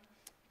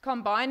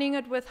combining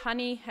it with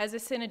honey has a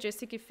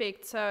synergistic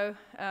effect. So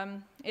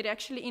it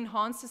actually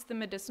enhances the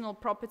medicinal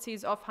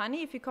properties of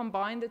honey if you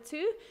combine the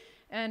two.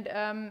 And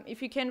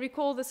if you can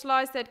recall the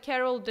slides that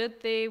Carol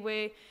did there,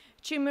 where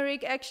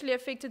turmeric actually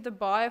affected the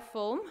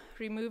biofilm,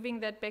 removing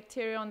that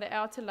bacteria on the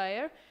outer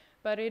layer,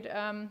 but it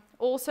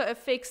also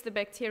affects the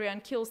bacteria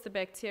and kills the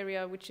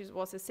bacteria, which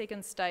was the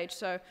second stage.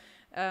 So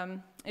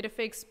it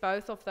affects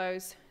both of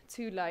those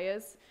 2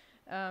 layers.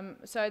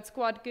 So it's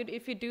quite good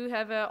if you do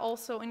have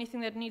also anything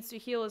that needs to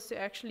heal, is to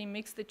actually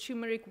mix the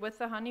turmeric with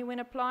the honey when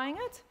applying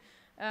it.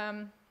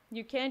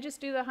 You can just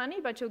do the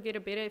honey, but you'll get a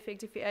better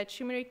effect if you add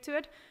turmeric to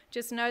it.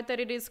 Just note that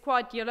it is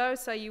quite yellow,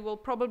 so you will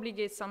probably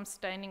get some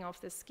staining of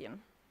the skin.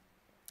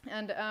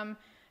 And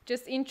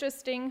just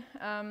interesting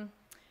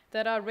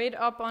that I read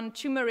up on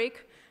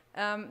turmeric,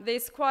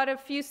 there's quite a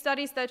few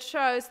studies that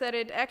shows that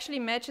it actually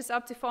matches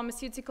up to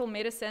pharmaceutical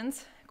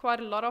medicines,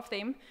 quite a lot of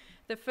them.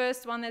 The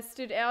first one that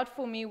stood out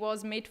for me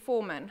was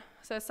metformin.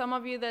 So some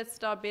of you that's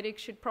diabetic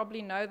should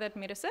probably know that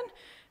medicine.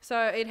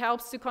 So it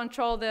helps to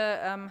control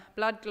the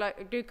blood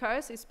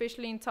glucose,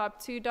 especially in type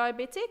 2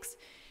 diabetics.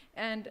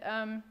 And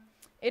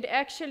it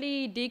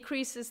actually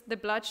decreases the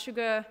blood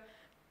sugar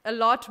a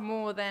lot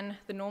more than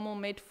the normal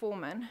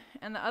metformin.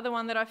 And the other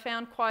one that I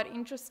found quite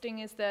interesting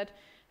is that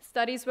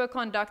studies were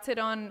conducted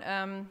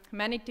on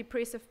manic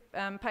depressive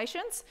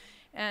patients.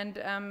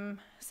 And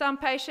some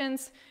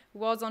patients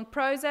was on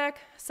Prozac,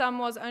 some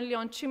was only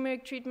on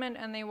turmeric treatment,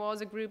 and there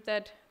was a group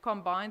that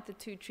combined the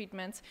 2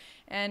 treatments.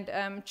 And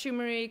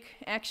turmeric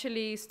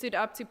actually stood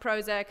up to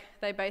Prozac.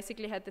 They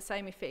basically had the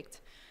same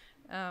effect.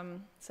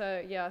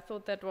 So yeah, I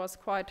thought that was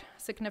quite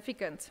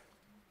significant.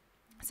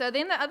 So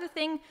then the other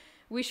thing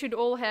we should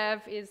all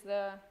have is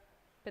the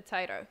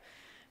potato.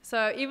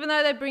 So even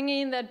though they're bringing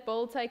in that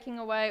bill, taking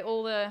away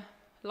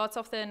lots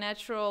of the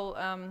natural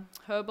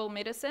herbal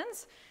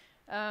medicines,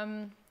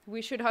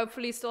 we should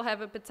hopefully still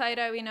have a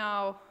potato in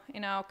our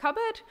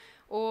cupboard,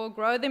 or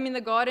grow them in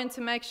the garden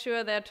to make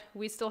sure that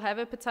we still have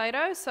a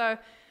potato. So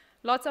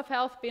lots of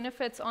health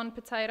benefits on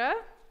potato.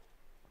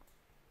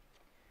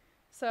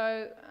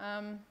 So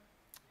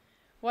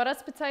what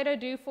does potato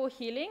do for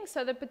healing?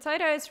 So the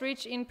potato is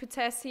rich in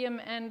potassium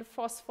and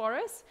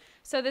phosphorus.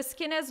 So the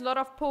skin has a lot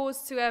of pores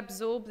to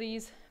absorb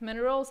these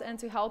minerals and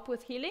to help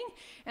with healing.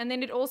 And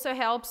then it also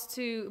helps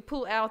to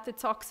pull out the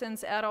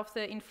toxins out of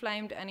the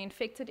inflamed and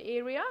infected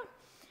area.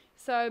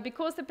 So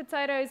because the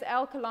potato is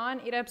alkaline,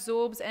 it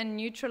absorbs and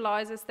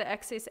neutralizes the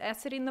excess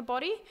acid in the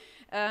body,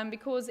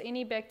 because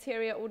any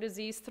bacteria or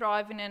disease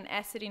thrive in an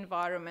acid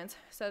environment.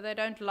 So they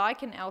don't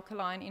like an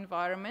alkaline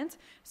environment.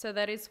 So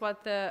that is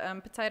what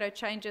the potato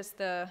changes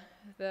the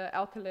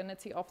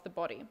alkalinity of the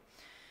body.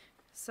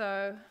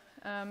 So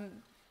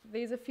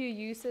there's a few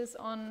uses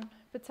on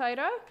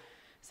potato.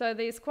 So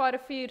there's quite a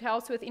few. It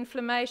helps with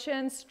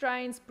inflammation,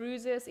 strains,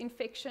 bruises,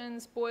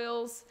 infections,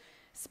 boils,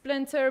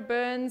 splinter,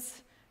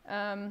 burns,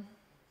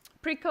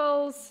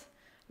 prickles,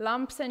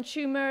 lumps and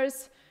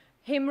tumors,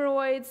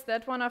 hemorrhoids.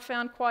 That one I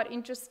found quite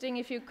interesting.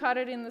 If you cut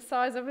it in the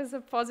size of a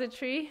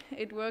suppository,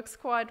 it works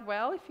quite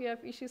well if you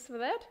have issues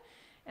with that.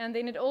 And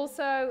then it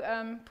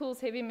also pulls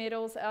heavy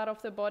metals out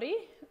of the body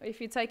if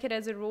you take it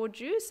as a raw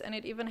juice, and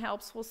it even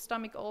helps for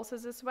stomach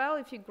ulcers as well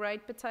if you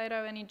grate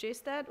potato and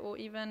ingest that, or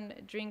even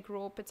drink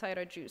raw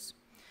potato juice.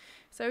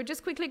 So we're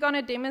just quickly going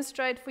to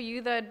demonstrate for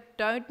you that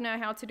don't know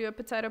how to do a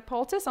potato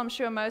poultice. I'm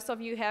sure most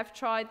of you have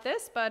tried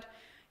this, but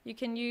you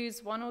can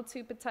use 1 or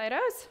 2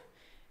 potatoes,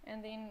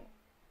 and then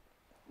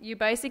you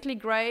basically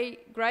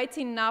grate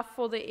enough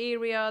for the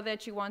area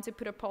that you want to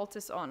put a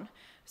poultice on.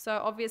 So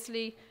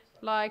obviously,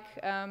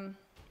 like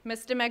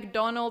Mr.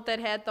 McDonald that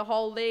had the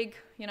whole leg,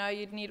 you know,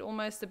 you'd need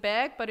almost a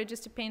bag, but it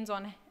just depends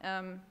on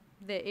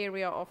the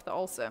area of the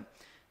ulcer.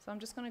 So I'm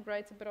just going to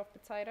grate a bit of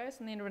potatoes,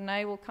 and then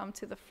Renee will come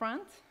to the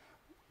front.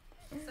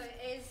 So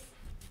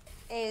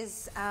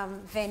as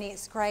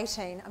Vanette's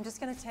grating, I'm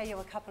just going to tell you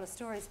a couple of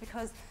stories,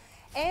 because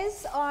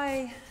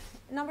a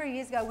number of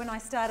years ago when I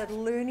started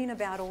learning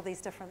about all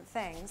these different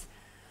things,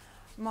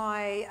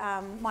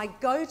 my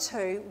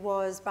go-to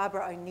was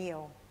Barbara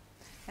O'Neill.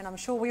 And I'm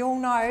sure we all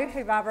know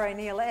who Barbara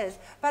O'Neill is,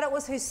 but it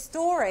was her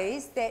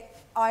stories that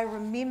I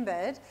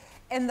remembered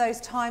in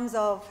those times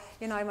of,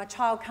 you know, my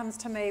child comes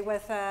to me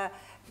with a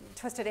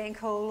twisted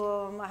ankle,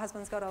 or my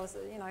husband's got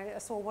a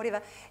sore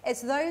whatever.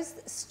 It's those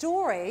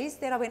stories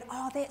that I went,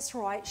 oh, that's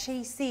right,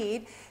 she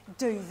said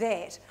do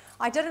that.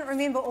 I didn't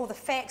remember all the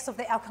facts of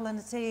the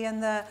alkalinity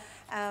and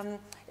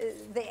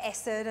the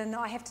acid, and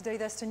I have to do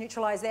this to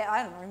neutralize that.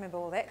 I don't remember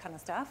all that kind of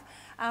stuff.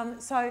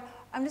 So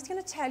I'm just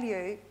going to tell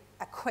you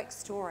a quick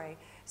story.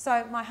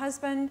 So my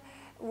husband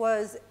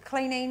was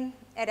cleaning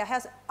at our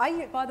house.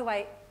 By the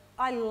way,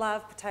 I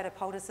love potato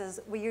poultices.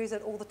 We use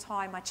it all the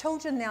time. My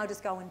children now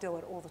just go and do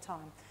it all the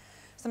time.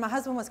 So my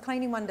husband was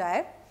cleaning one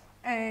day,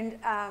 and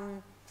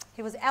he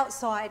he was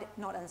outside,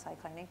 not inside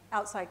cleaning,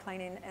 outside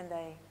cleaning in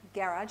the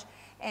garage,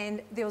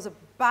 and there was a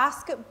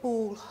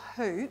basketball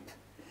hoop,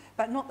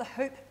 but not the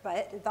hoop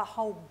bit, the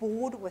whole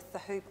board with the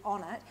hoop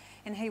on it,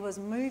 and he was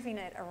moving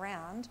it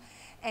around,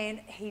 and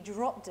he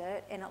dropped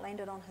it, and it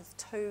landed on his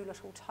 2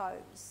 little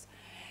toes.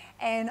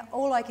 And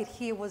all I could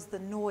hear was the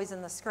noise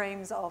and the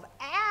screams of,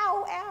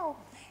 ow, ow.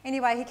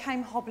 Anyway, he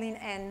came hobbling,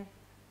 and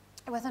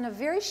within a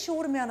very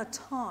short amount of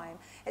time,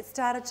 it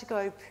started to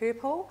go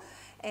purple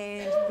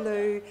and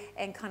blue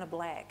and kind of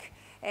black.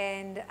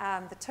 And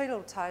the 2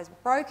 little toes were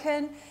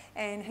broken,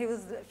 and he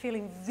was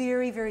feeling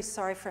very, very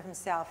sorry for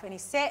himself. And he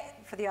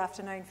sat for the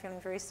afternoon feeling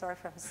very sorry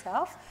for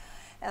himself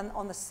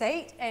on the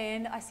seat,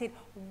 and I said,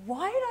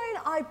 why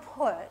don't I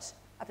put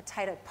a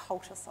potato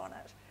poultice on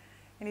it?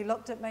 And he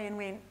looked at me and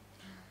went,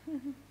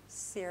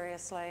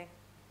 seriously?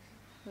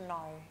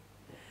 No.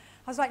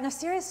 I was like, no,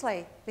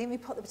 seriously, let me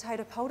put the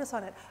potato poultice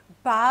on it.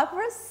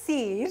 Barbara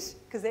said,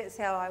 because that's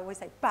how I always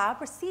say,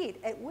 Barbara said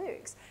it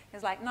works. He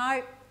was like,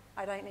 no,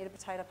 I don't need a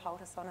potato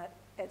poultice on it,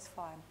 it's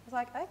fine. I was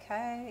like,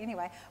 okay.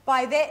 Anyway,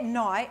 by that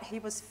night, he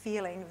was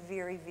feeling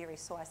very, very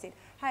sore. I said,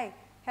 hey,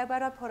 how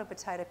about I put a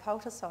potato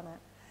poultice on it?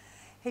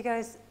 He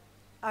goes,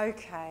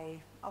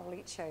 okay, I'll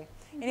let you.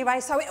 Anyway,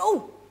 so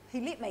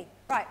he let me.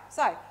 Right,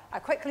 so I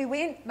quickly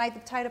went, made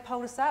the potato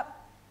poultice up,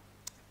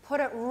 put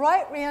it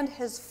right round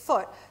his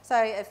foot.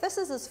 So if this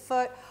is his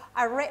foot,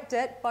 I wrapped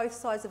it both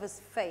sides of his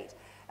feet,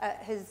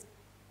 his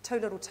 2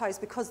 little toes,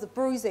 because the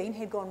bruising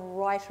had gone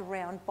right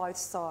around both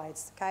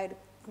sides. Okay, it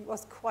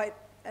was quite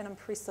an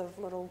impressive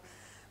little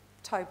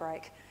toe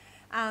break.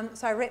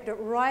 So I wrapped it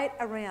right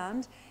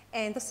around,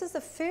 and this is the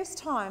first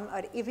time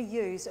I'd ever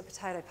used a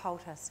potato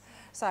poultice.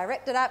 So I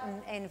wrapped it up,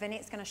 and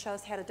Vanette's going to show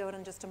us how to do it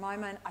in just a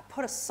moment. I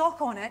put a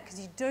sock on it because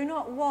you do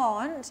not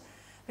want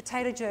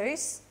potato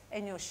juice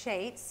in your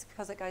sheets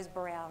because it goes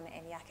brown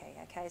and yucky,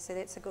 okay, so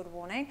that's a good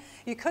warning.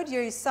 You could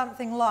use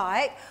something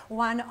like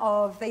one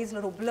of these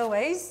little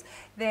blueies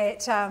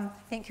that,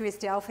 thank you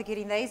Estelle for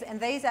getting these, and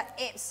these are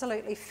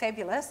absolutely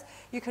fabulous.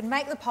 You could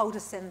make the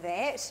poultice in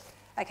that,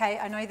 okay,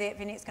 I know that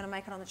Vanette's going to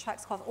make it on the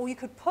chuck's cloth, or you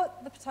could put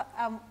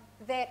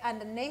that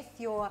underneath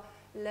your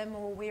limb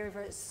or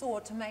wherever it's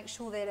sore to make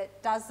sure that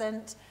it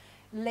doesn't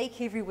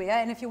leak everywhere.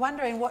 And if you're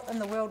wondering what in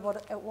the world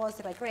what it was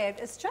that I grabbed,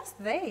 it's just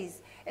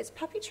these. It's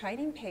puppy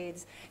training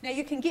pads. Now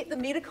you can get the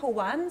medical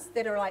ones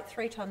that are like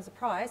 3 times the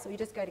price, or you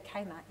just go to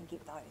Kmart and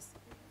get those.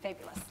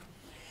 Fabulous.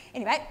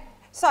 Anyway,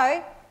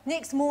 so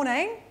next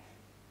morning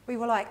we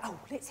were like, oh,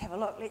 let's have a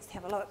look, let's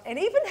have a look. And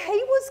even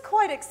he was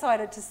quite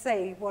excited to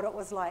see what it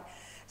was like.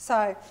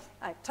 So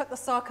I took the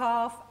sock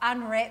off,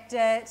 unwrapped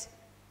it,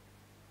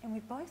 and we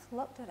both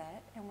looked at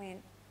it and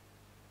went,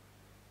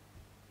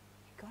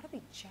 you've got to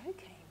be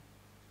joking.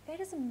 That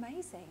is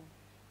amazing.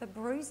 The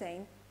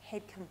bruising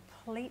had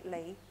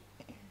completely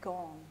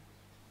gone.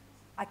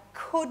 I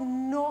could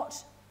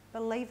not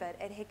believe it.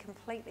 It had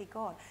completely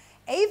gone.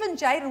 Even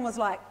Jaden was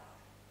like,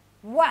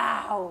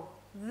 wow,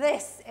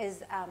 this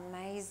is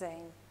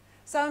amazing.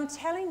 So I'm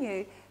telling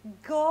you,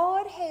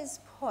 God has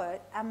put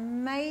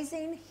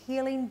amazing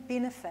healing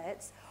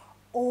benefits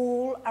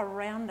all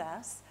around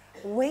us.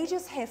 We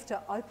just have to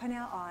open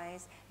our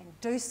eyes and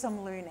do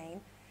some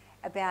learning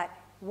about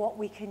what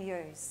we can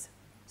use.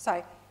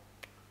 So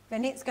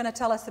Vanette's going to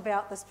tell us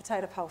about this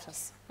potato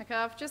poultice. Okay,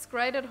 I've just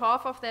grated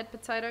half of that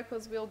potato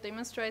because we'll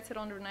demonstrate it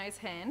on Renee's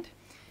hand.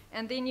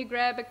 And then you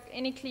grab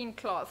any clean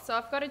cloth. So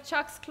I've got a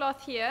Chuck's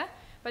cloth here,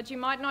 but you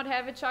might not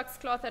have a Chuck's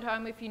cloth at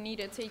home if you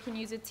need it. So you can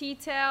use a tea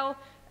towel,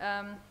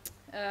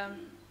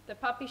 the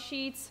puppy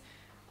sheets,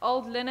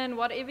 old linen,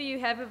 whatever you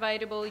have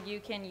available you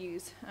can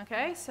use.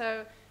 Okay,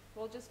 so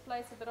we'll just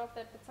place a bit of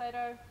that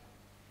potato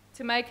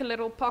to make a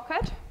little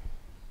pocket.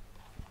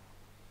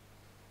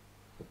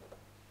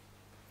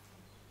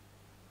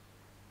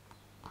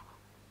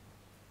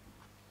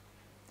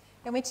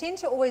 And we tend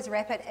to always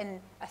wrap it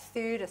in a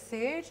third.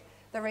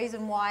 The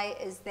reason why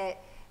is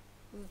that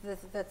the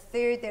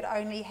third that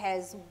only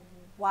has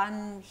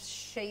 1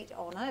 sheet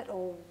on it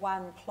or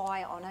 1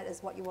 ply on it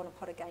is what you want to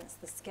put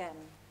against the skin.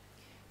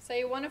 So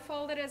you want to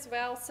fold it as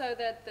well so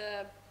that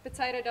the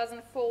potato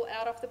doesn't fall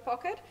out of the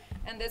pocket,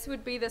 and this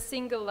would be the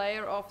single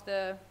layer of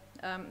the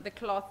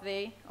cloth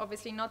there,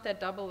 obviously not that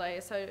double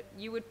layer, so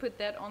you would put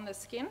that on the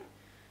skin.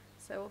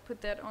 So we'll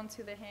put that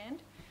onto the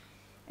hand.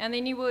 And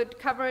then you would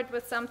cover it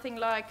with something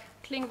like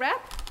cling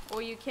wrap,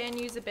 or you can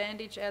use a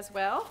bandage as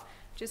well,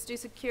 just to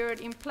secure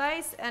it in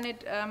place, and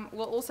it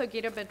will also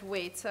get a bit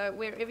wet. So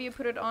wherever you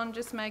put it on,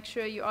 just make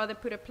sure you either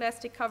put a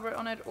plastic cover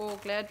on it or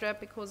Glad wrap,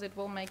 because it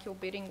will make your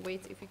bedding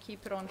wet if you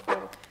keep it on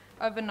for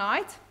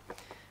overnight.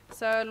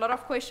 So a lot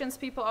of questions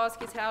people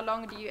ask is how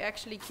long do you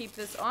actually keep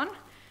this on?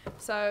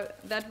 So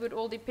that would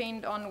all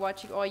depend on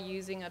what you are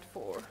using it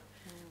for.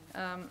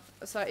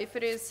 So if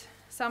it is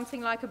something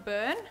like a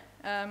burn,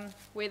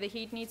 where the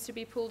heat needs to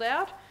be pulled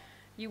out,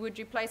 you would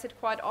replace it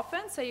quite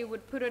often. So you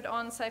would put it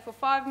on, say, for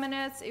 5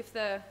 minutes. If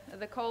the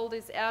cold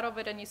is out of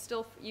it and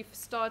you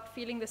start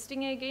feeling the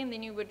sting again,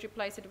 then you would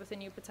replace it with a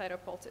new potato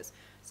poultice.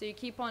 So you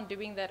keep on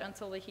doing that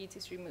until the heat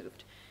is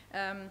removed.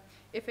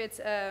 If it's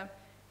a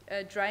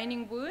a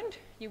draining wound,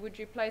 you would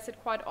replace it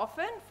quite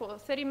often for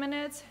 30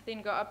 minutes,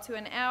 then go up to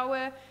an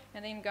hour,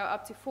 and then go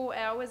up to 4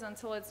 hours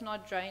until it's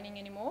not draining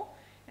anymore.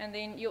 And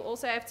then you'll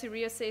also have to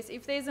reassess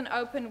if there's an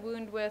open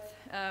wound with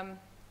a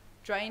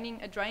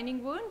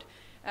draining wound.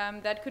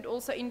 That could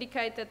also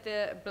indicate that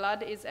the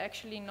blood is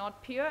actually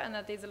not pure and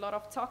that there's a lot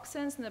of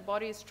toxins and the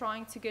body is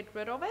trying to get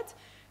rid of it.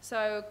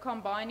 So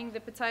combining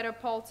the potato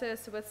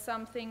poultice with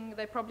something,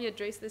 they probably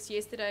addressed this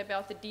yesterday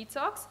about the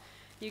detox.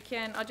 You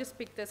can, I just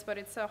picked this, but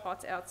it's so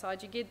hot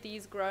outside. You get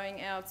these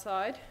growing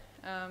outside.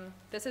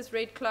 This is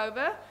red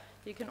clover.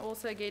 You can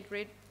also get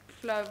red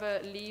clover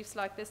leaves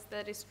like this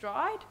that is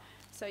dried.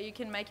 So you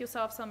can make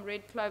yourself some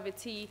red clover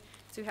tea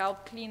to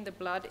help clean the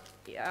blood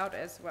out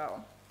as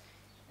well.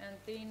 And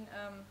then,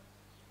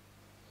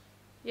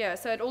 yeah,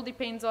 so it all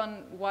depends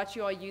on what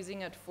you are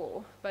using it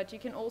for. But you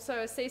can also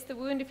assess the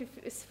wound. If you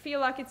feel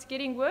like it's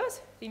getting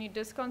worse, then you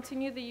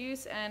discontinue the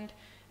use and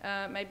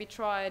maybe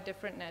try a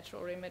different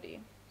natural remedy.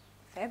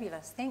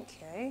 Fabulous, thank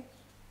you.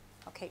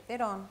 I'll keep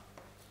that on.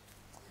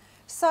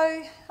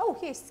 So, oh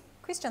yes,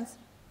 questions?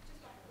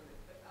 Just like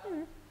a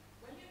minute,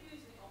 but when you're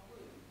using it on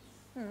wounds,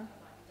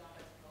 like the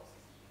diabetic ulcers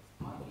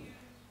and things, are you,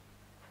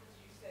 because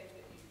you say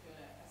that you're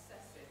going to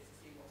assess it to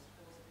see what's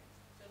causing it,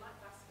 so like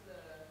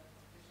vascular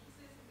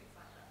deficiencies and things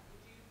like that,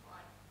 would you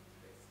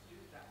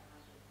exclude that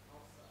kind of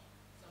ulcer?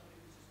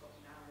 Somebody who's just got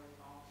narrow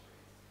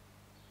arteries,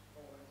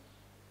 or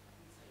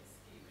you'd say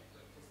ischemic,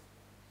 but just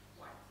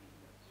white,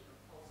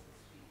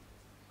 pulseless feet or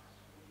something like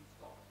that, would you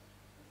stop,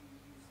 would you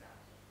use that?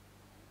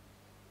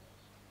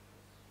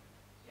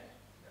 Yeah,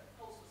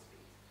 pulseless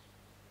feet.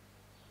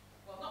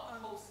 Well,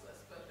 not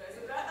pulseless, but there's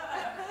a...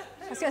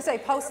 I was going to say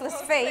pulseless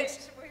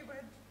feet. We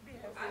would be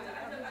able I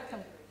don't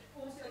know.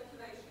 Poor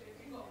circulation. If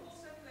you've got poor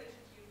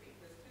circulation to your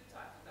feet, there's two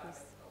types of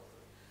diabetic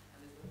ulcers.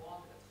 And there's the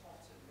one that's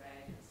hot and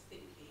red and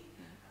stinky,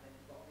 and then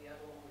you've got the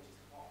other one which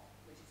is hot,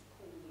 which is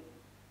cool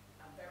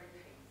and very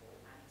painful,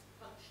 and it's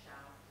punched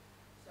out.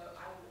 So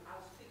I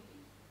was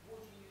thinking,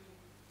 would you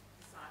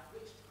decide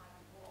which type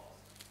it was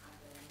and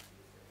then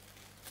use it?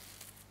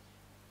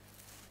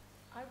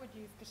 I would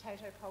use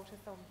potato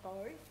poultice on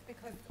both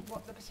because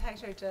what the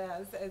potato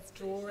does is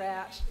draw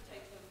out,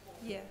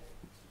 yeah,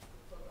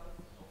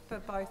 for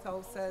both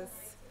ulcers.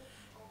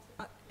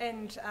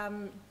 And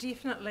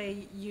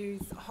definitely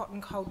use hot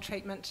and cold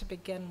treatment to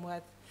begin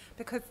with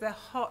because the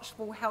hot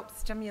will help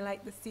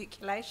stimulate the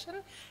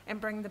circulation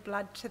and bring the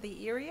blood to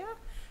the area,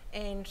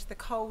 and the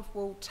cold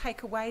will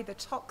take away the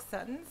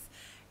toxins,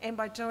 and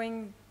by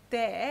doing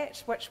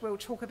that, which we'll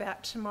talk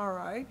about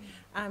tomorrow,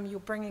 you're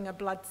bringing a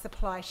blood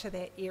supply to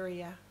that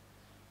area.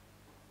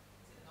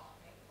 Is it not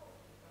painful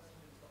for the person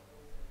who's got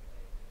poor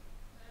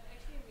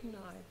circulation?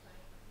 No.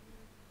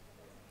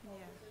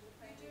 Yeah.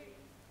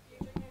 You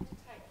do have to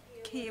take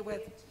Care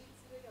with the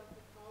intensity of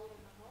the cold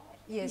and the hot,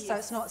 Yeah, so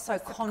it's not so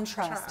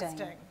contrasting.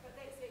 but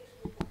that's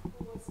actually the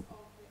cause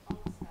of the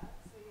ulcer,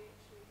 so you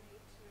actually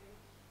need to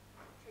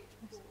treat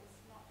the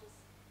cause,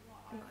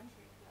 not only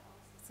treat the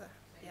ulcer. So,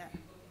 yeah,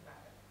 You're looking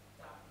back at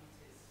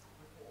diabetes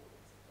before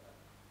it's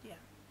occurred. yeah.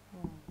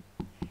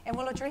 And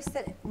we'll address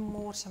that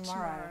more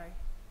tomorrow,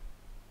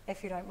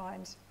 if you don't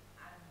mind.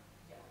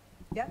 Yeah.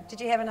 Yeah,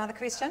 did you have another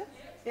question?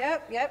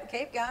 Yep,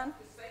 keep going.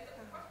 Just say that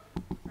the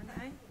question.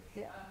 Renee?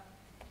 Yeah.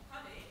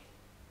 Honey,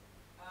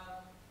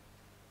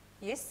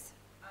 Yes?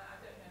 I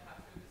don't know how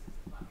true this is,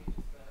 it might be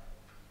just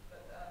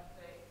but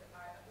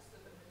I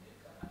understood that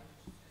Manuka honey,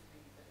 which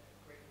has just been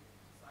great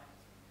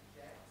science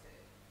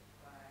rejected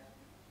by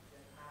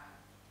Japan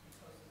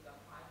because of the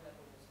high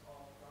levels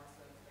of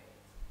glyphosate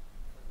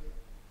with it.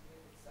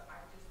 So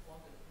I just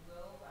wondered,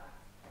 will that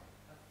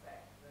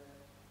affect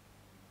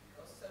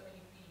because so many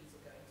bees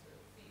are going to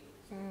the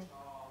fields which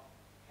are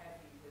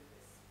heavy with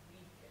this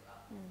weed killer,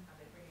 and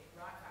they bring it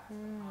right back to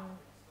the hive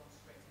and it's gone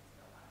straight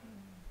into the honey.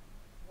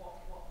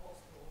 What's your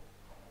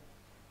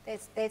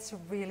comment? That's a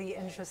really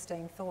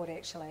interesting thought,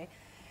 actually.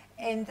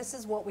 And this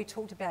is what we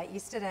talked about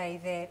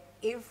yesterday,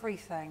 that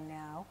everything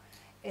now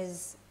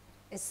is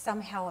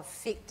somehow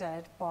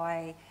affected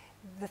by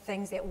the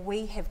things that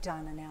we have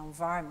done in our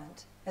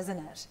environment, isn't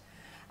it?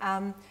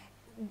 I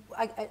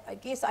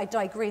guess I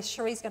digress.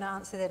 Cherie's going to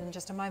answer that in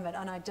just a moment,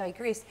 and I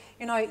digress.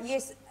 You know,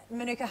 yes,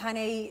 Manuka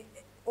honey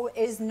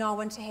is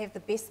known to have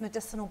the best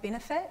medicinal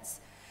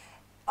benefits.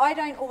 I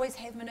don't always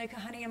have Manuka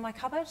honey in my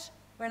cupboard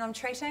when I'm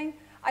treating.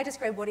 I just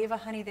grab whatever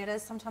honey that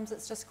is. Sometimes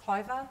it's just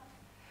clover.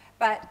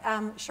 But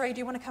Cherie, do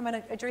you want to come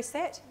and address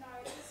that? No,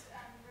 it just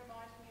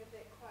reminded me of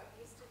that quote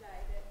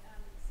yesterday that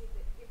said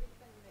that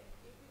everything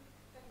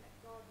that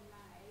God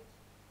made,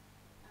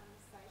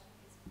 Satan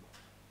has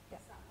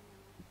put something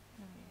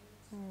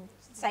in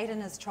it. Satan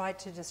has tried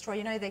to destroy.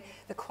 You know the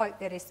quote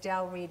that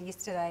Estelle read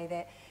yesterday,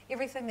 that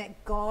everything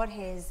that God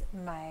has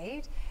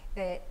made,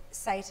 that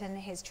Satan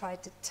has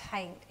tried to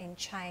taint and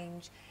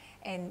change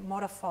and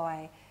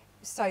modify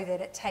so that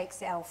it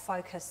takes our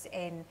focus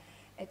and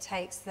it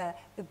takes the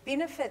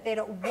benefit that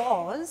it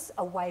was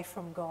away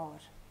from God.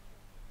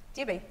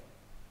 Debbie?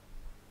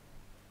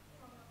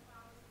 From a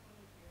farmer's point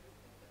of view,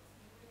 if it's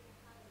Manuka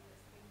honey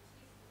that's been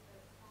tested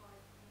at 5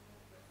 and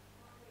it's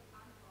highly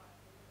unripe,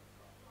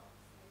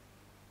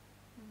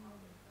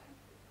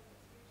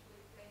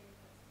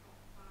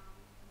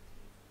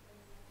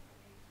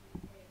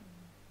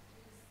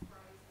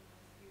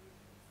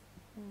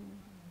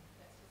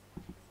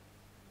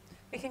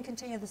 can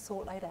continue the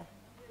thought later.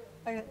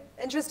 Okay.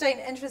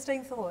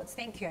 Interesting thoughts.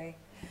 Thank you.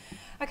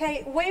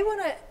 Okay, we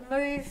want to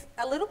move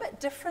a little bit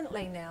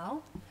differently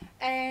now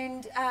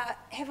and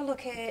have a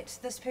look at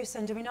this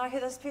person. Do we know who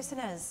this person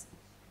is?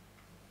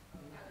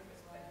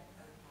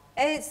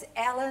 It's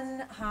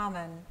Ellen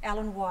Harmon,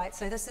 Ellen White.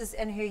 So this is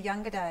in her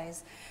younger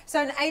days. So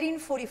in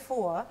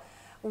 1844,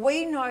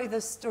 we know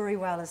this story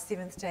well as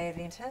Seventh-day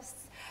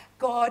Adventists.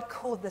 God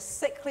called the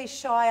sickly,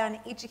 shy,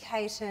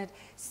 uneducated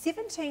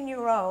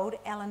 17-year-old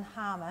Ellen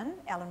Harmon,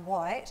 Ellen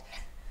White,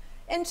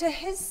 into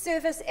his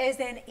service as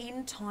an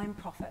end-time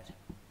prophet.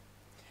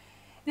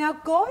 Now,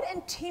 God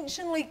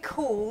intentionally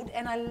called,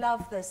 and I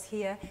love this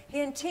here,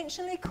 he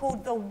intentionally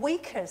called the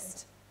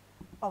weakest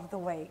of the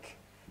weak.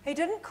 He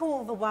didn't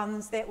call the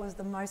ones that was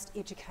the most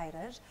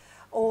educated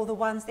or the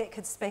ones that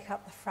could speak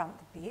up the front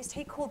the best.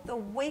 He called the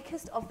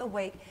weakest of the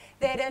weak,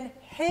 that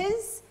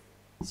his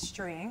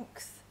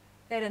strength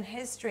that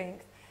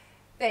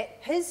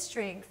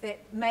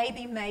may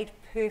be made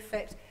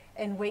perfect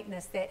in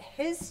weakness, that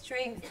his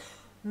strength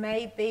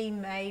may be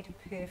made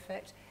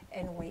perfect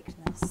in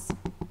weakness.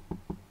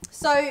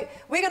 So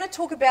we're going to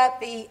talk about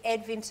the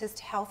Adventist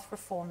health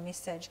reform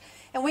message.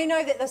 And we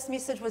know that this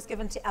message was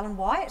given to Ellen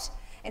White,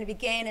 and it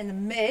began in the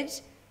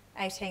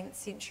mid-18th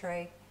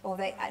century, or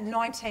the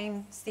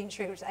 19th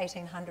century, which was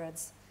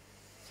 1800s.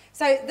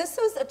 So this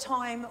was a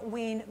time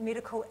when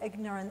medical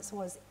ignorance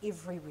was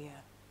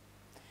everywhere.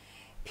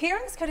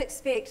 Parents could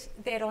expect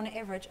that on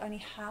average only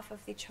half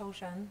of their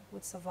children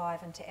would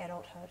survive into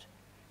adulthood.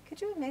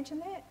 Could you imagine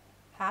that?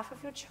 Half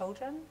of your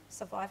children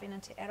surviving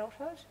into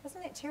adulthood?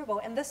 Isn't that terrible?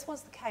 And this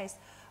was the case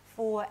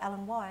for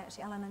Ellen White,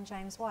 Ellen and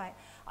James White.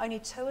 Only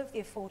 2 of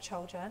their 4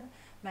 children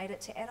made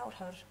it to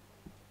adulthood.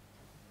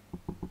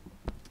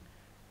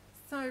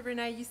 So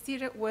Renee, you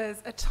said it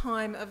was a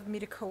time of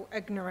medical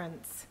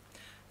ignorance.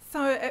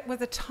 So it was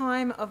a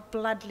time of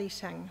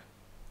bloodletting,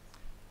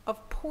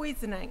 of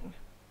poisoning.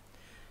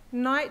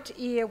 Night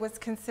air was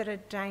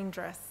considered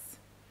dangerous.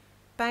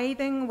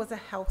 Bathing was a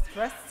health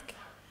risk.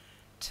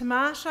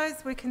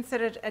 Tomatoes were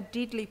considered a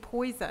deadly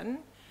poison,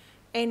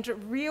 and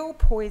real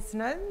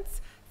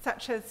poisons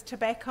such as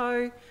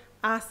tobacco,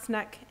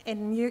 arsenic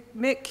and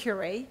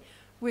mercury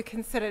were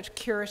considered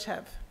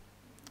curative.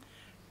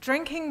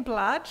 Drinking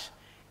blood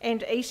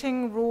and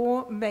eating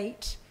raw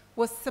meat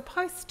was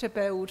supposed to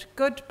build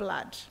good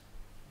blood.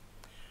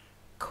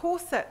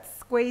 Corsets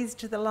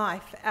squeezed the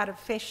life out of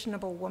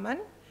fashionable women,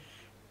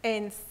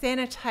 and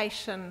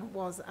sanitation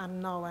was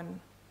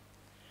unknown.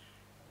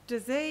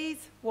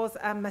 Disease was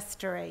a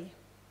mystery.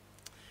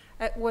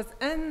 It was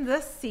in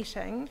this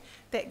setting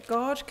that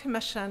God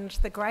commissioned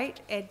the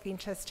great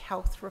Adventist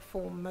health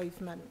reform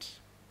movement.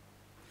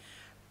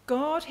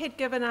 God had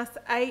given us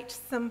 8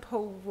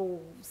 simple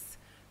rules,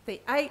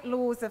 the 8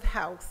 laws of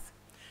health,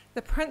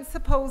 the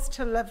principles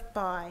to live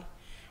by,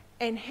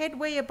 and had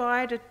we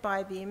abided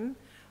by them,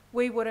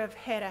 we would have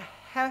had a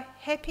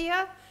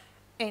happier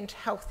and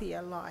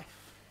healthier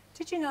life.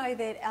 Did you know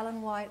that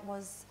Ellen White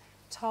was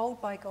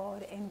told by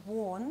God and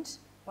warned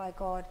by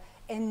God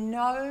in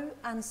no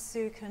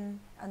uncertain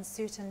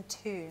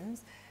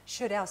terms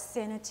should our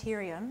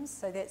sanitariums,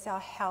 so that's our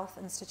health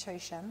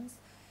institutions,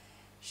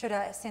 should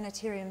our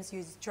sanitariums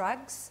use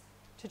drugs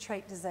to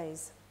treat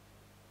disease?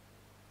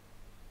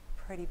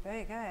 Pretty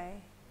big, eh?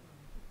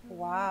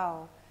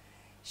 Wow.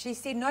 She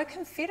said no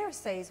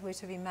confederacies were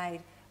to be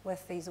made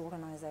with these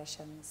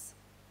organisations.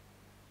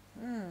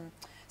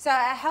 So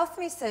our health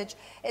message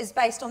is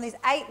based on these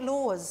 8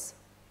 laws,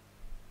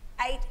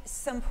 8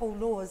 simple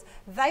laws.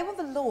 They were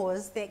the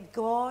laws that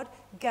God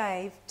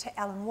gave to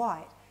Ellen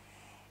White.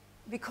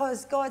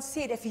 Because God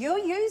said, if you're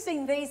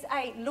using these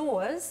 8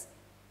 laws,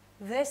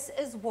 this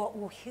is what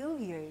will heal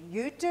you.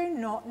 You do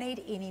not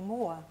need any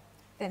more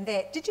than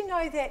that. Did you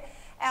know that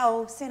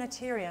our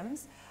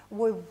sanitariums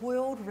were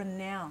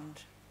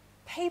world-renowned?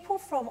 People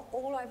from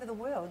all over the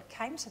world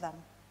came to them.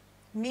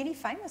 Many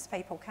famous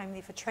people came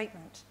there for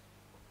treatment.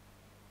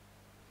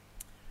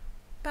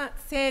 But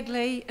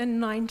sadly, in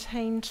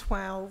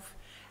 1912,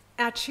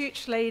 our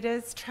church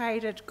leaders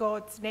traded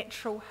God's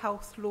natural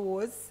health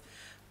laws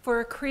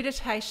for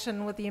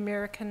accreditation with the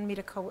American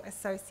Medical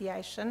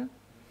Association,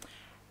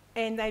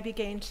 and they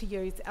began to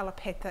use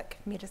allopathic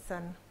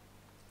medicine.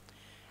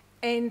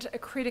 And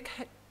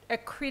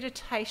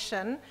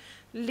accreditation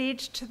led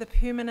to the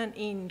permanent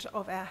end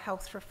of our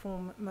health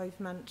reform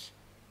movement.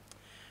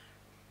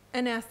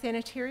 In our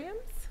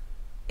sanitariums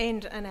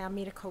and in our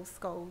medical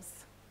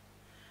schools.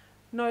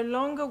 No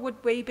longer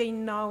would we be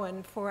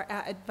known for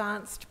our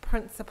advanced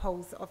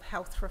principles of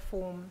health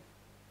reform.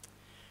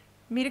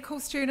 Medical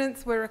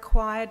students were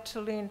required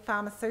to learn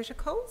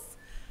pharmaceuticals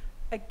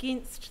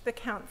against the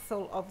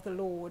counsel of the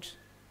Lord.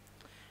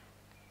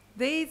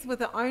 These were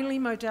the only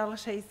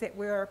modalities that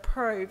were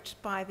approved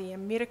by the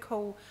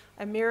Medical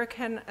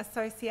American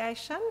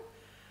Association,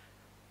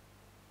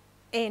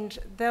 and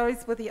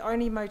those were the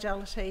only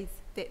modalities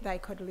that they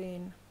could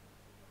learn.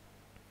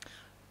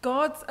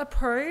 God's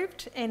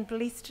approved and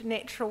blessed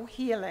natural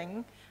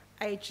healing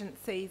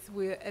agencies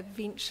were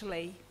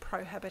eventually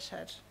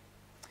prohibited.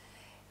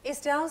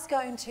 Estelle's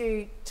going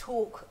to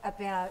talk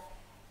about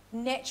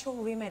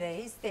natural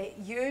remedies that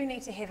you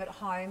need to have at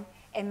home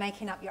and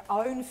making up your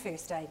own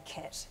first aid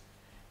kit.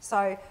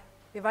 So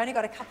we've only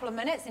got a couple of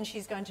minutes and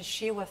she's going to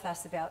share with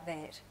us about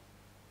that.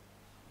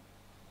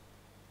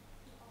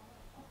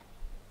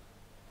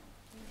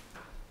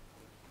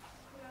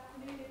 Good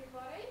afternoon,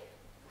 everybody.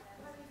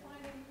 Hope you're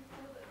finding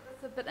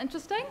this a bit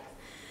interesting.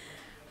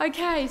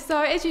 Okay,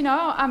 so as you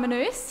know, I'm a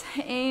nurse,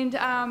 and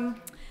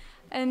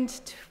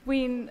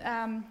when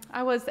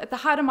I was at the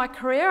height of my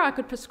career, I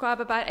could prescribe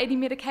about 80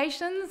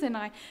 medications, and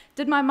I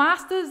did my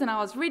master's, and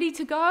I was ready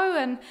to go,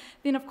 and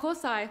then of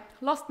course I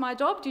lost my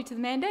job due to the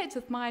mandates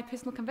with my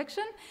personal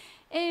conviction,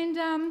 and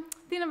then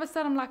all of a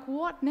sudden I'm like,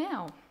 what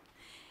now?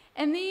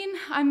 And then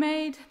I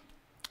made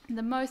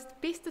the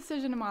best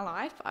decision of my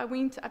life. I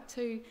went up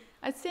to,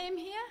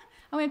 Semi here.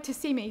 I went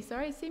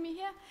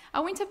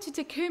up to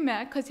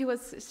Takuma because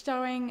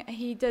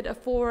he did a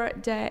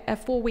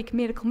 4-week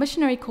medical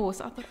missionary course.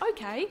 I thought,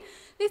 okay,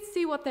 let's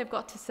see what they've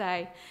got to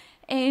say.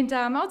 And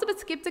I was a bit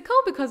skeptical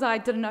because I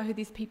didn't know who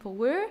these people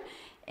were.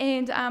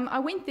 And I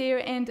went there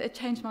and it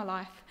changed my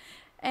life.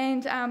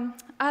 And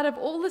out of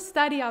all the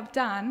study I've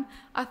done,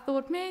 I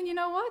thought, man, you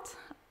know what?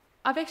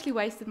 I've actually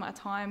wasted my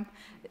time.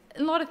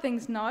 A lot of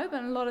things no,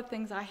 but a lot of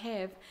things I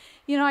have.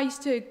 You know, I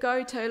used to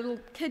go to, a little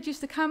kid used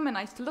to come and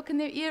I used to look in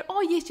their ear,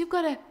 oh yes, you've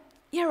got an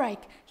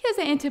earache, here's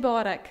an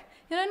antibiotic.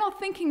 You know, not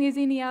thinking there's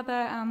any other,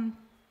 and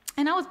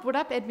I was brought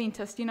up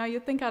Adventist, you know,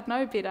 you'd think I'd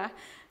know better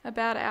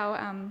about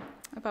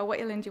about what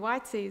Ellen G.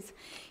 White says.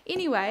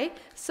 Anyway,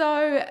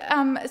 so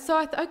I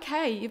thought,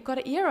 okay, you've got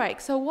an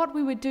earache. So what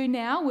we would do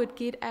now, would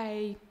get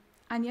a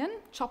onion,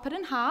 chop it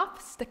in half,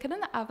 stick it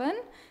in the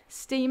oven,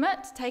 steam it,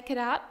 take it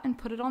out and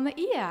put it on the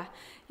ear.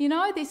 You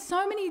know, there's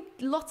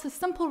lots of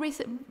simple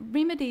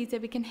remedies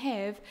that we can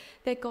have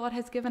that God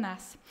has given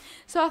us.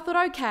 So I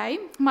thought, okay,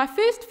 my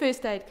first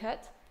aid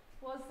kit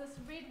was this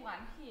red one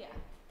here.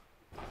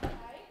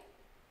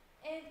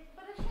 Okay?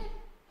 But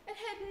it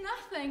had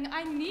nothing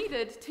I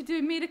needed to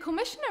do medical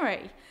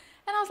missionary.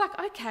 And I was like,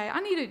 okay, I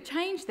need to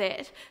change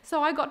that.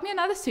 So I got me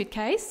another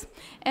suitcase,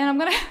 and I'm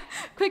going to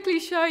quickly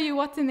show you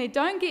what's in there.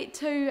 Don't get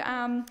too,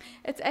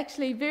 it's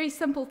actually very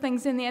simple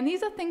things in there. And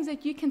these are things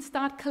that you can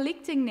start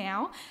collecting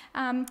now,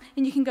 and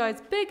you can go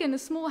as big and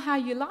as small how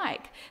you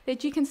like,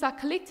 that you can start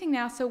collecting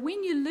now. So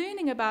when you're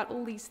learning about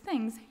all these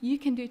things, you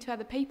can do to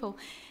other people.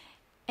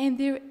 And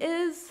you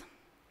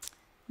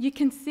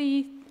can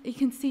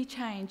see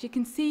change, you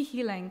can see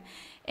healing.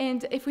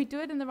 And if we do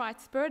it in the right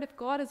spirit, if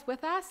God is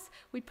with us,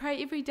 we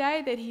pray every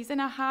day that He's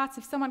in our hearts.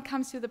 If someone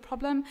comes to the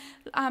problem,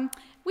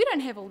 we don't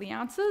have all the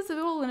answers,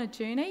 we're all in a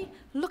journey.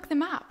 Look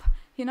them up,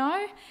 you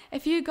know.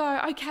 If you go,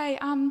 okay,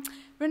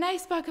 Renee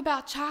spoke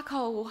about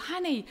charcoal or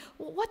honey,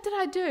 what did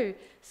I do?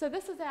 So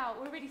this is we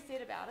already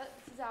said about it,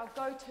 this is our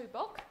go-to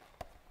book.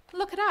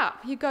 Look it up.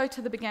 You go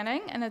to the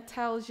beginning and it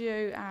tells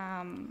you,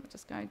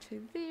 just going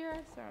to there,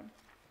 sorry.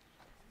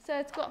 So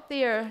it's got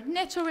there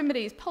natural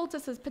remedies,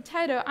 poultices,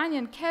 potato,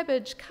 onion,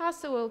 cabbage,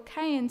 castor oil,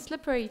 cayenne,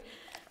 slippery.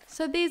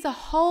 So there's a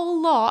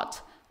whole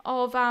lot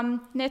of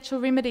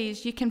natural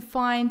remedies you can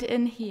find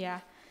in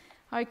here.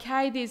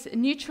 Okay, there's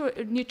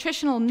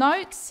nutritional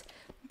notes.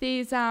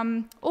 There's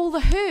all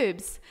the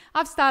herbs.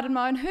 I've started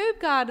my own herb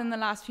garden in the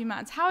last few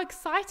months. How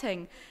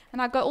exciting.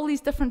 And I've got all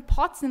these different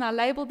pots and I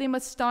label them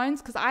with stones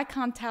because I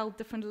can't tell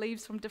different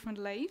leaves from different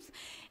leaves.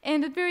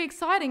 And it's very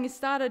exciting. It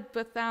started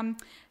with,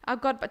 I've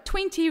got about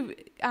 20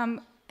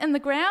 in the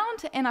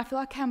ground and I feel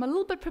like I'm a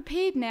little bit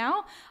prepared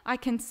now. I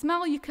can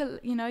smell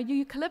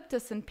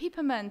eucalyptus and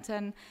peppermint.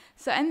 And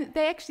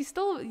they actually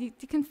still, you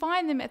can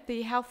find them at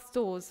the health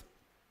stores,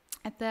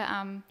 at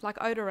the like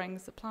odor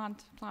rings, the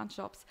plant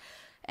shops.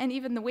 And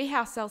even the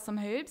warehouse sells some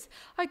herbs.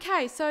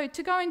 Okay, so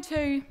to go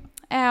into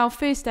our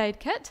first aid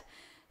kit.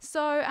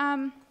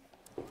 So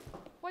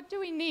what do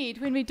we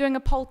need when we're doing a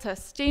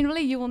poultice?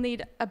 Generally, you will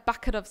need a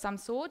bucket of some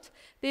sort.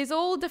 There's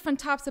all different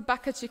types of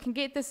buckets you can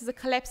get. This is a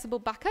collapsible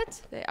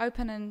bucket. They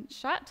open and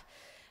shut.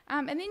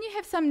 And then you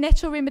have some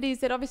natural remedies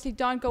that obviously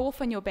don't go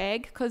off in your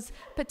bag because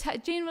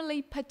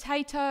generally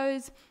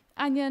potatoes,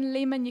 onion,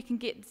 lemon, you can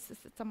get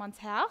at someone's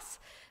house.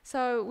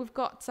 So we've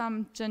got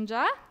some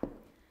ginger.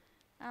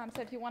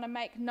 So if you want to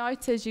make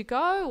notes as you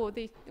go, or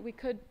we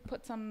could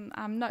put some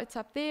notes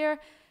up there.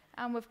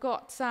 We've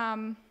got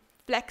some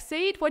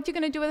flaxseed. What are you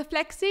going to do with the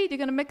flaxseed? You're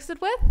going to mix it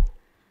with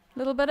a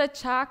little bit of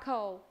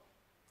charcoal,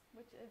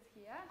 which is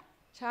here.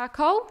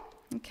 Charcoal,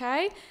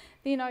 okay.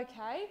 Then,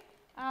 okay,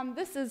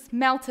 this is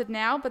melted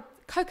now, but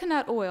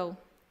coconut oil,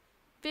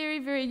 very,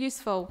 very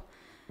useful.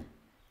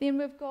 Then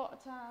we've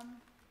got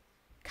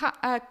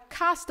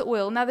castor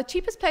oil. Now, the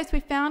cheapest place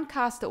we found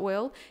castor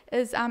oil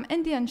is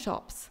Indian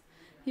shops.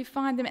 You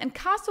find them, and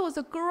castor oil is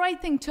a great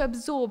thing to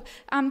absorb.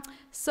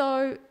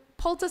 So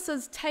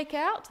poultices take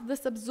out,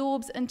 this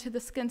absorbs into the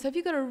skin. So if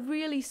you've got a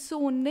really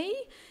sore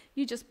knee,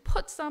 you just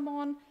put some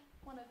on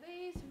one of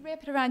these,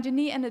 wrap it around your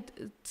knee, and it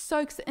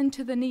soaks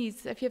into the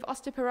knees. If you have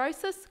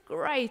osteoporosis,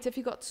 great. If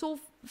you've got sore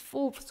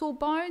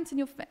bones and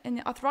your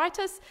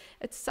arthritis,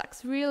 it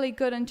sucks really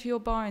good into your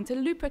bones. It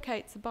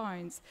lubricates the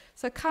bones.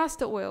 So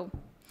castor oil.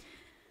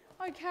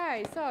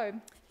 Okay, so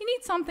you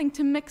need something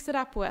to mix it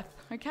up with.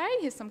 Okay,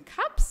 here's some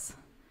cups.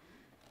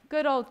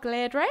 Good old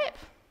Glad wrap.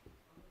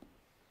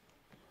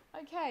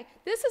 Okay,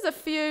 this is a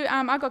few.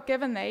 I got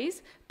given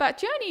these,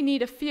 but you only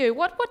need a few.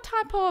 What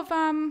type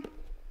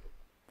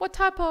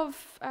of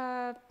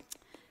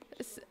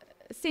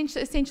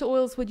essential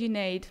oils would you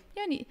need?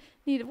 You only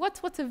need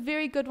what's a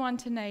very good one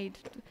to need?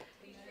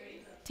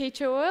 Tea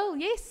tree oil,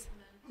 yes.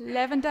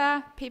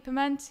 Lavender,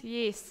 peppermint,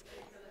 yes.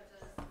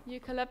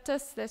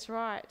 Eucalyptus, that's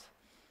right.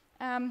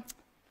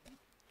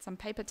 Some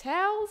paper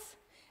towels.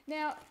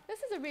 Now, this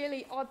is a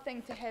really odd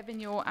thing to have in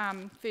your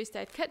first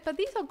aid kit, but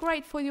these are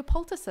great for your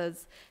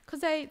poultices because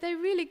they're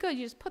really good.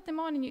 You just put them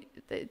on and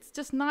it's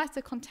just nice.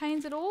 It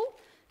contains it all.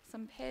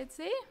 Some pads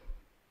there.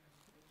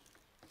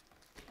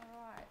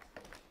 All right.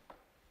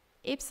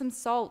 Epsom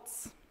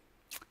salts.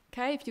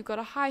 Okay, if you've got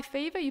a high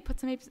fever, you put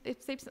some it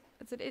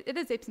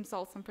is Epsom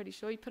salts, I'm pretty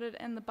sure. You put it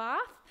in the bath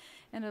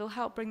and it'll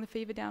help bring the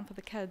fever down for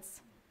the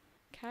kids.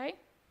 Okay.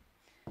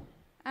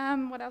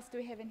 What else do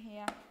we have in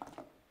here?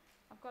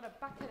 I've got a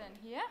bucket in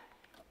here.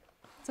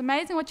 It's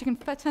amazing what you can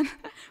fit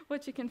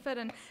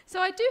in. So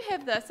I do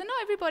have this, and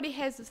not everybody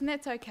has this, and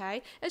that's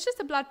okay. It's just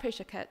a blood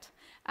pressure kit.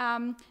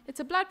 It's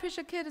a blood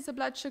pressure kit, it's a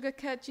blood sugar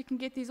kit. You can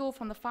get these all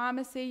from the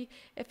pharmacy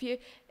if you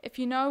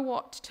know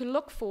what to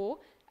look for.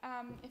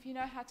 If you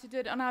know how to do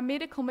it. On our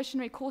medical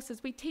missionary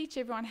courses, we teach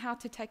everyone how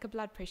to take a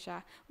blood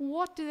pressure.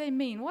 What do they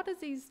mean? What does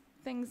these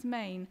things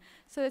mean?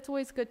 So it's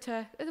always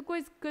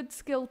good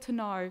skill to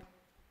know.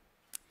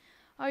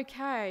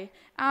 Okay.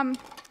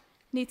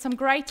 Need some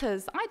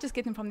graters. I just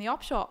get them from the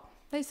op shop.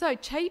 They're so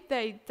cheap.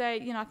 They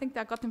I think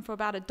I got them for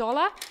about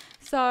 $1.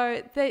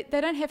 So they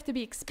don't have to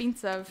be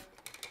expensive.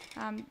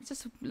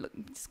 Just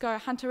go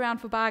hunt around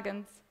for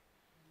bargains.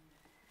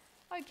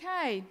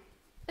 Okay.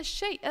 A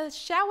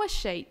shower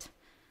sheet.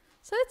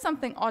 So that's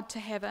something odd to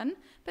have in.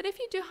 But if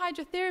you do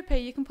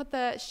hydrotherapy, you can put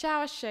the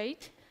shower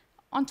sheet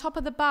on top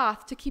of the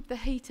bath to keep the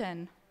heat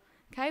in.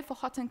 Okay, for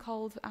hot and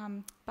cold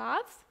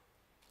baths.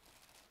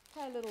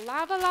 Okay, a little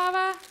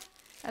lava,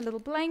 a little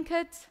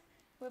blanket.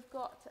 We've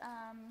got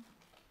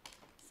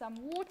some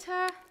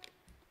water.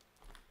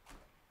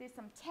 There's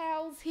some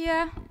towels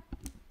here.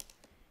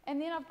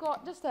 And then I've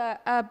got just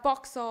a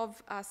box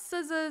of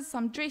scissors,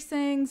 some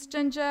dressings,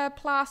 ginger,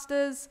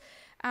 plasters.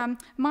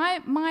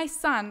 My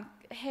son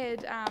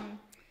had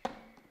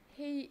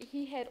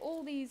he had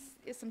all these.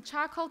 There's some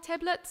charcoal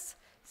tablets,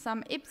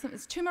 some Epsom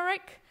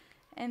turmeric,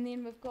 and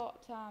then we've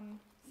got some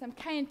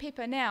cayenne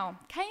pepper. Now,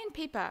 cayenne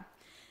pepper,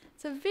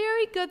 it's a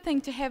very good thing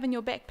to have in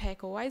your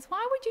backpack always.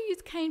 Why would you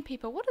use cayenne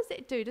pepper? What does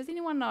that do? Does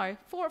anyone know?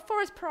 For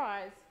his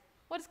prize,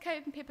 what does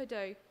cayenne pepper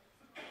do?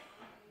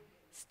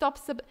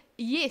 Stops the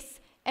yes.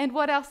 And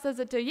what else does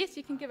it do? Yes,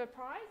 you can give a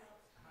prize.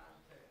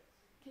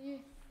 Can you?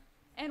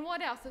 And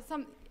what else? There's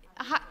some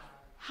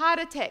heart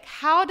attack.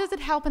 How does it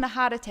help in a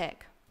heart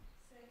attack?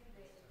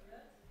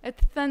 It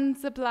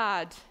thins the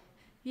blood.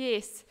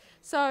 Yes.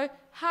 So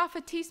half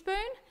a teaspoon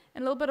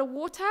and a little bit of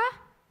water,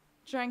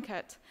 drink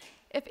it.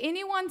 If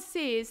anyone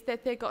says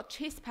that they've got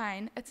chest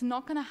pain, it's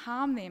not going to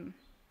harm them.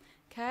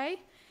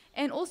 Okay?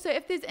 And also,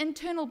 if there's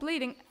internal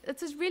bleeding,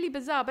 it's just really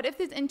bizarre, but if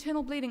there's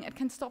internal bleeding, it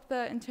can stop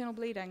the internal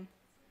bleeding.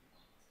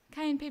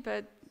 Cayenne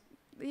pepper,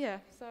 yeah,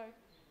 so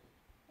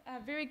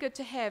very good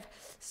to have.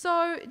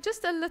 So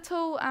just a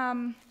little,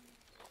 then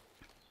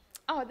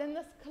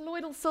this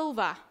colloidal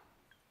silver.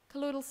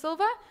 Colloidal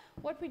silver,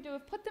 what we do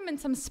is put them in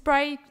some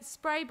spray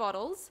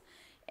bottles,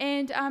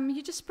 and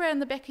you just spray it on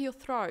the back of your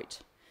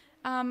throat.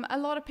 A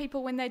lot of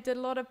people, when they did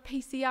a lot of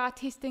PCR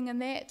testing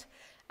and that,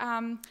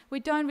 we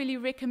don't really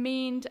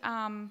recommend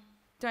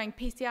doing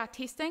PCR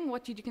testing.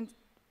 What you can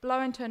blow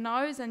into a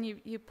nose and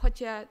you put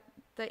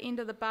the end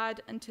of the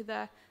bud into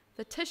the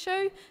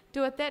tissue.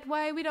 Do it that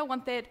way. We don't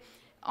want that.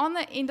 On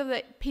the end of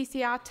the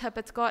PCR tip,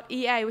 it's got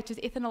EA, which is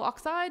ethanol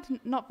oxide,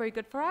 not very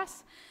good for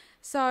us.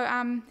 So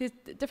there's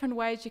different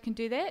ways you can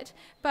do that.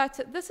 But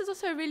this is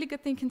also a really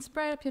good thing. You can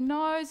spray it up your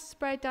nose,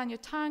 spray it down your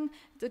tongue.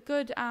 It's a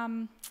good,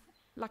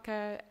 like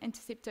a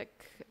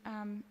antiseptic,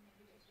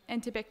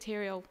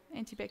 antibacterial.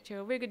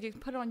 Very good. You can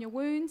put it on your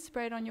wounds,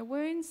 spray it on your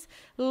wounds.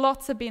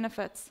 Lots of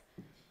benefits.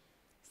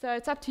 So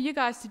it's up to you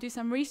guys to do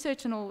some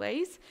research on all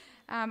these.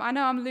 I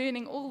know I'm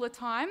learning all the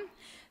time.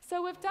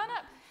 So we've done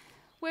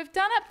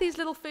up these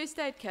little first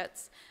aid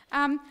kits.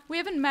 We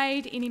haven't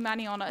made any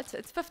money on it.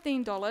 It's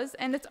 $15,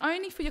 and it's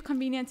only for your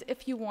convenience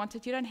if you want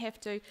it. You don't have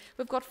to.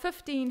 We've got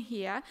 15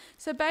 here.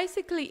 So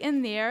basically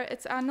in there,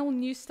 it's our little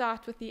new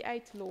start with the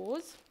 8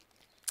 laws.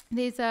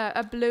 There's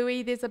a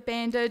bluey, there's a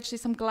bandage,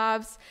 there's some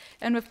gloves,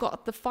 and we've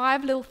got the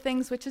 5 little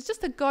things, which is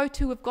just a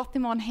go-to. We've got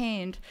them on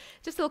hand.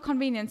 Just a little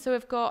convenience. So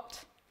we've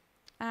got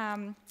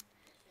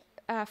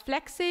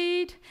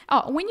flaxseed.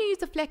 When you use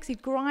the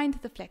flaxseed, grind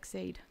the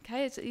flaxseed.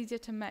 Okay, it's easier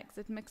to mix.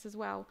 It mixes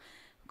well.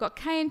 We've got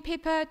cayenne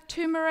pepper,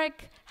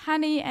 turmeric,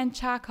 honey, and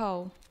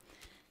charcoal.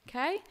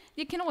 Okay,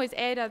 you can always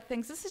add other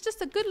things. This is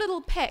just a good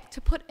little pack to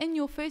put in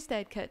your first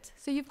aid kit.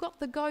 So you've got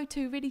the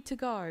go-to ready to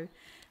go.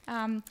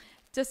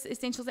 Just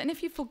essentials. And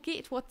if you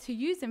forget what to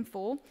use them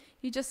for,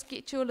 you just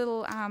get your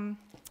little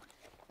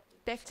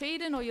back to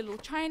Eden or your little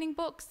training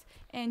books,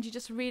 and you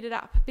just read it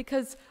up,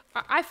 because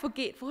I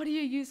forget what do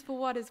you use for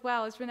what, as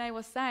well as Renee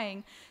was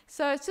saying.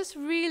 So it's just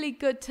really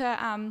good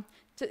to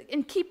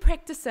and keep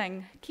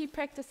practicing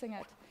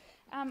it.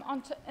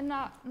 On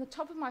the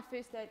top of my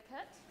first aid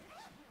kit,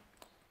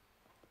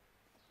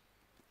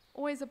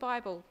 always a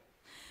Bible.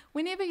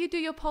 Whenever you do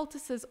your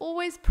poultices,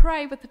 always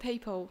pray with the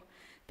people,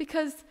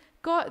 because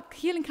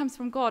healing comes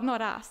from God,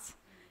 not us.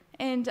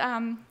 And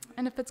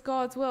if it's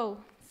God's will.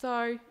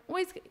 So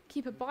always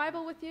keep a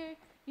Bible with you.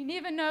 You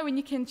never know when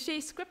you can share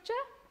scripture.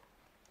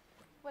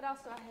 What else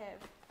do I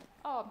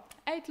have?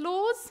 8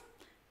 laws.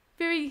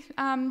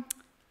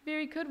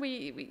 Very good.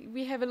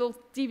 We have a little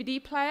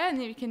DVD player, and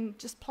then you can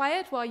just play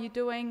it while you're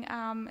doing,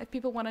 if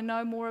people want to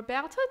know more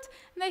about it,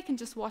 and they can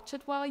just watch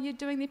it while you're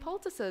doing their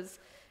poultices.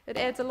 It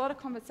adds a lot of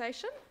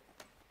conversation.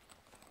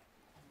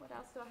 What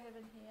else do I have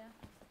in here?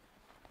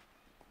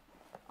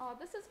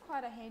 This is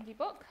quite a handy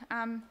book.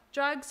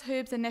 Drugs,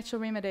 Herbs and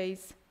Natural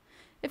Remedies.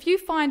 If you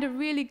find a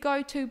really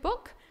go-to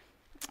book,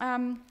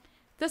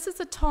 this is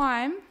a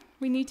time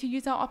we need to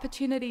use our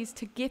opportunities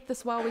to get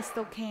this while we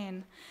still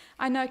can.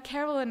 I know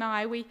Carol and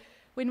I,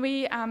 when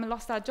we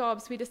lost our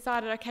jobs, we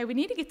decided, okay, we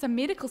need to get some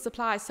medical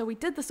supplies. So we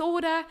did this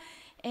order,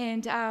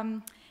 and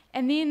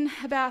then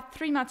about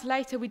 3 months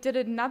later, we did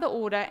another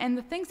order, and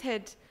the things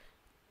had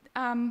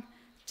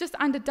just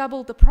under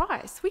doubled the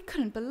price. We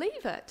couldn't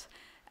believe it.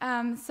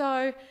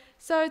 So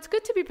it's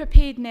good to be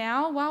prepared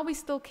now while we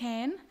still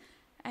can,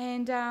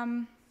 and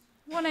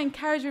want to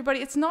encourage everybody.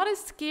 It's not as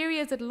scary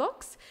as it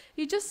looks.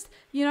 You just,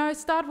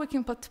 start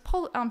working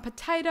on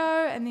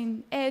potato, and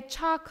then add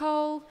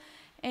charcoal,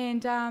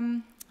 and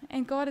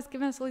God has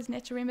given us all these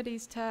natural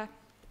remedies to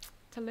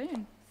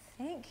learn.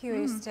 Thank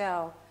you,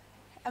 Estelle.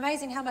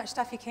 Amazing how much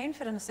stuff you can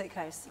fit in a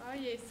suitcase. Oh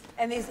yes.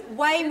 And there's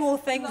way more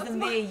things than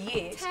there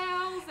yet.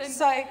 Towels and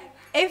so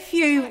if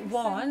you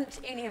want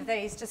any of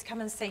these, just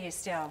come and see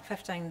Estelle,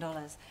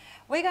 $15.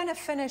 We're going to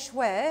finish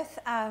with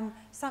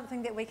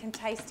something that we can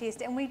taste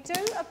test, and we do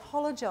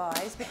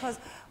apologise because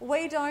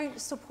we don't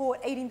support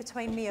eating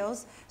between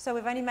meals, so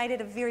we've only made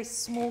it a very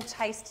small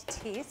taste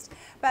test,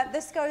 but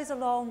this goes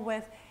along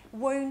with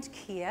wound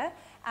care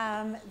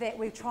that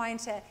we're trying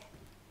to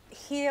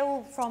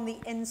heal from the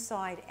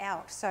inside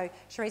out. So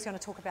Cherie's going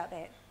to talk about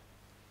that.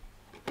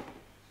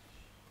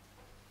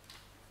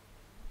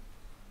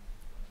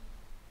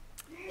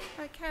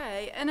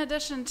 Okay, in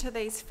addition to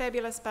these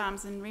fabulous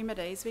balms and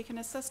remedies, we can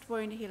assist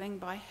wound healing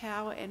by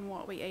how and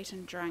what we eat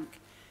and drink.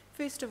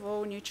 First of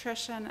all,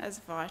 nutrition is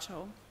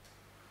vital.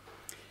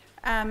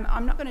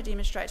 I'm not going to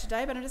demonstrate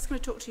today, but I'm just going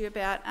to talk to you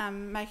about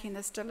making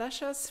this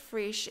delicious,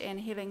 fresh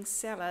and healing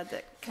salad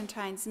that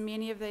contains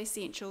many of the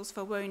essentials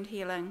for wound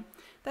healing.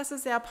 This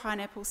is our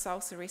pineapple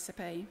salsa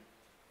recipe.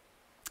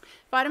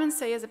 Vitamin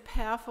C is a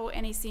powerful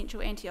and essential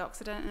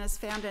antioxidant and is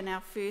found in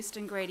our first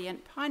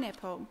ingredient,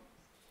 pineapple.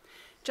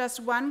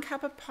 Just 1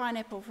 cup of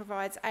pineapple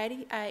provides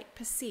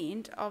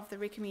 88% of the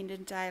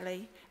recommended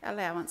daily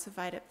allowance of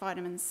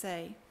vitamin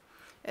C.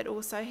 It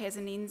also has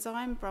an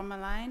enzyme,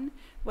 bromelain,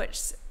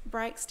 which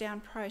breaks down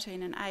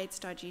protein and aids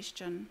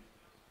digestion.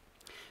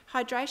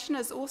 Hydration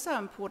is also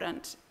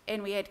important,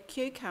 and we add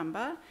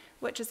cucumber,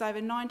 which is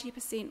over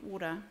 90%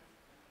 water.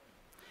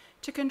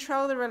 To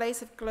control the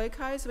release of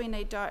glucose, we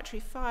need dietary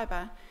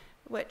fibre,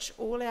 which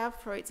all our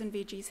fruits and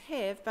veggies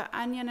have, but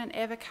onion and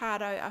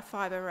avocado are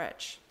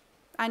fibre-rich.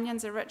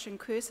 Onions are rich in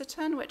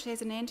quercetin, which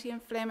has an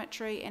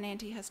anti-inflammatory and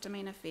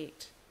antihistamine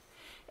effect.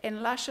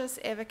 And luscious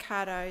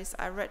avocados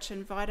are rich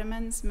in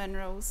vitamins,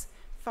 minerals,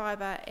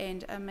 fibre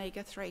and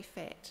omega-3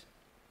 fat.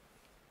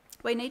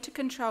 We need to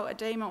control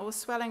edema or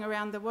swelling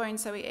around the wound,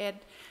 so we add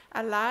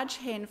a large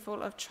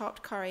handful of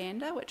chopped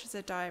coriander, which is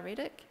a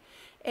diuretic,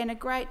 and a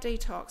great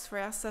detox for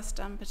our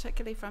system,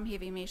 particularly from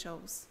heavy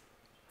metals.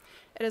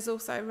 It is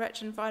also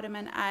rich in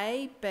vitamin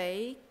A,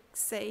 B,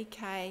 C,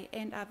 K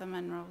and other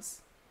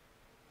minerals.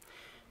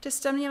 To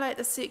stimulate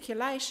the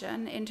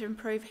circulation and to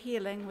improve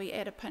healing, we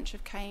add a pinch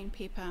of cayenne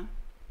pepper.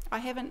 I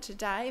haven't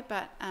today,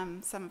 but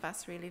some of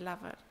us really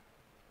love it.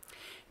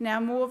 Now,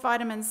 more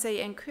vitamin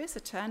C and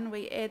quercetin,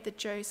 we add the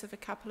juice of a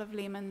couple of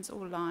lemons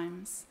or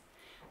limes.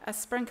 A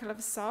sprinkle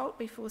of salt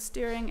before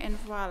stirring, and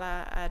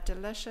voila, a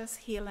delicious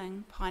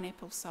healing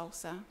pineapple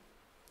salsa.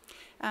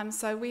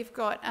 So we've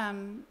got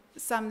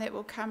some that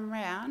will come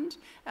round,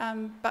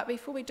 but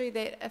before we do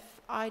that,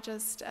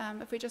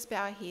 if we just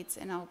bow our heads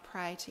and I'll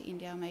pray to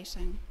end our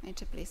meeting and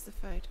to bless the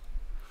food.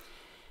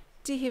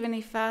 Dear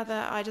Heavenly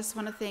Father, I just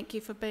want to thank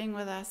you for being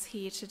with us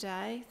here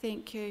today.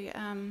 Thank you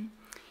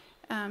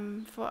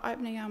for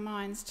opening our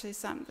minds to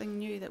something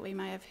new that we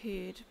may have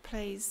heard.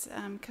 Please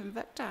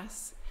convict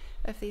us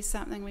if there's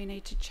something we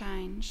need to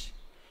change.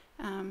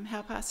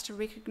 Help us to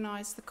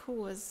recognise the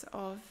cause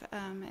of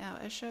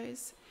our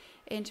issues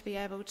and to be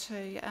able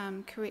to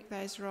correct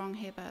those wrong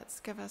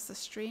habits. Give us the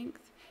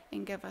strength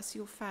and give us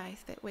your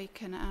faith that we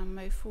can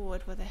move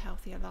forward with a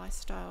healthier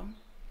lifestyle.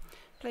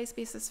 Please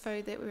bless this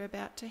food that we're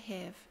about to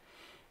have,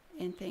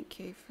 and thank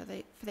you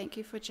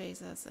for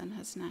Jesus in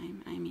his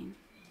name. Amen.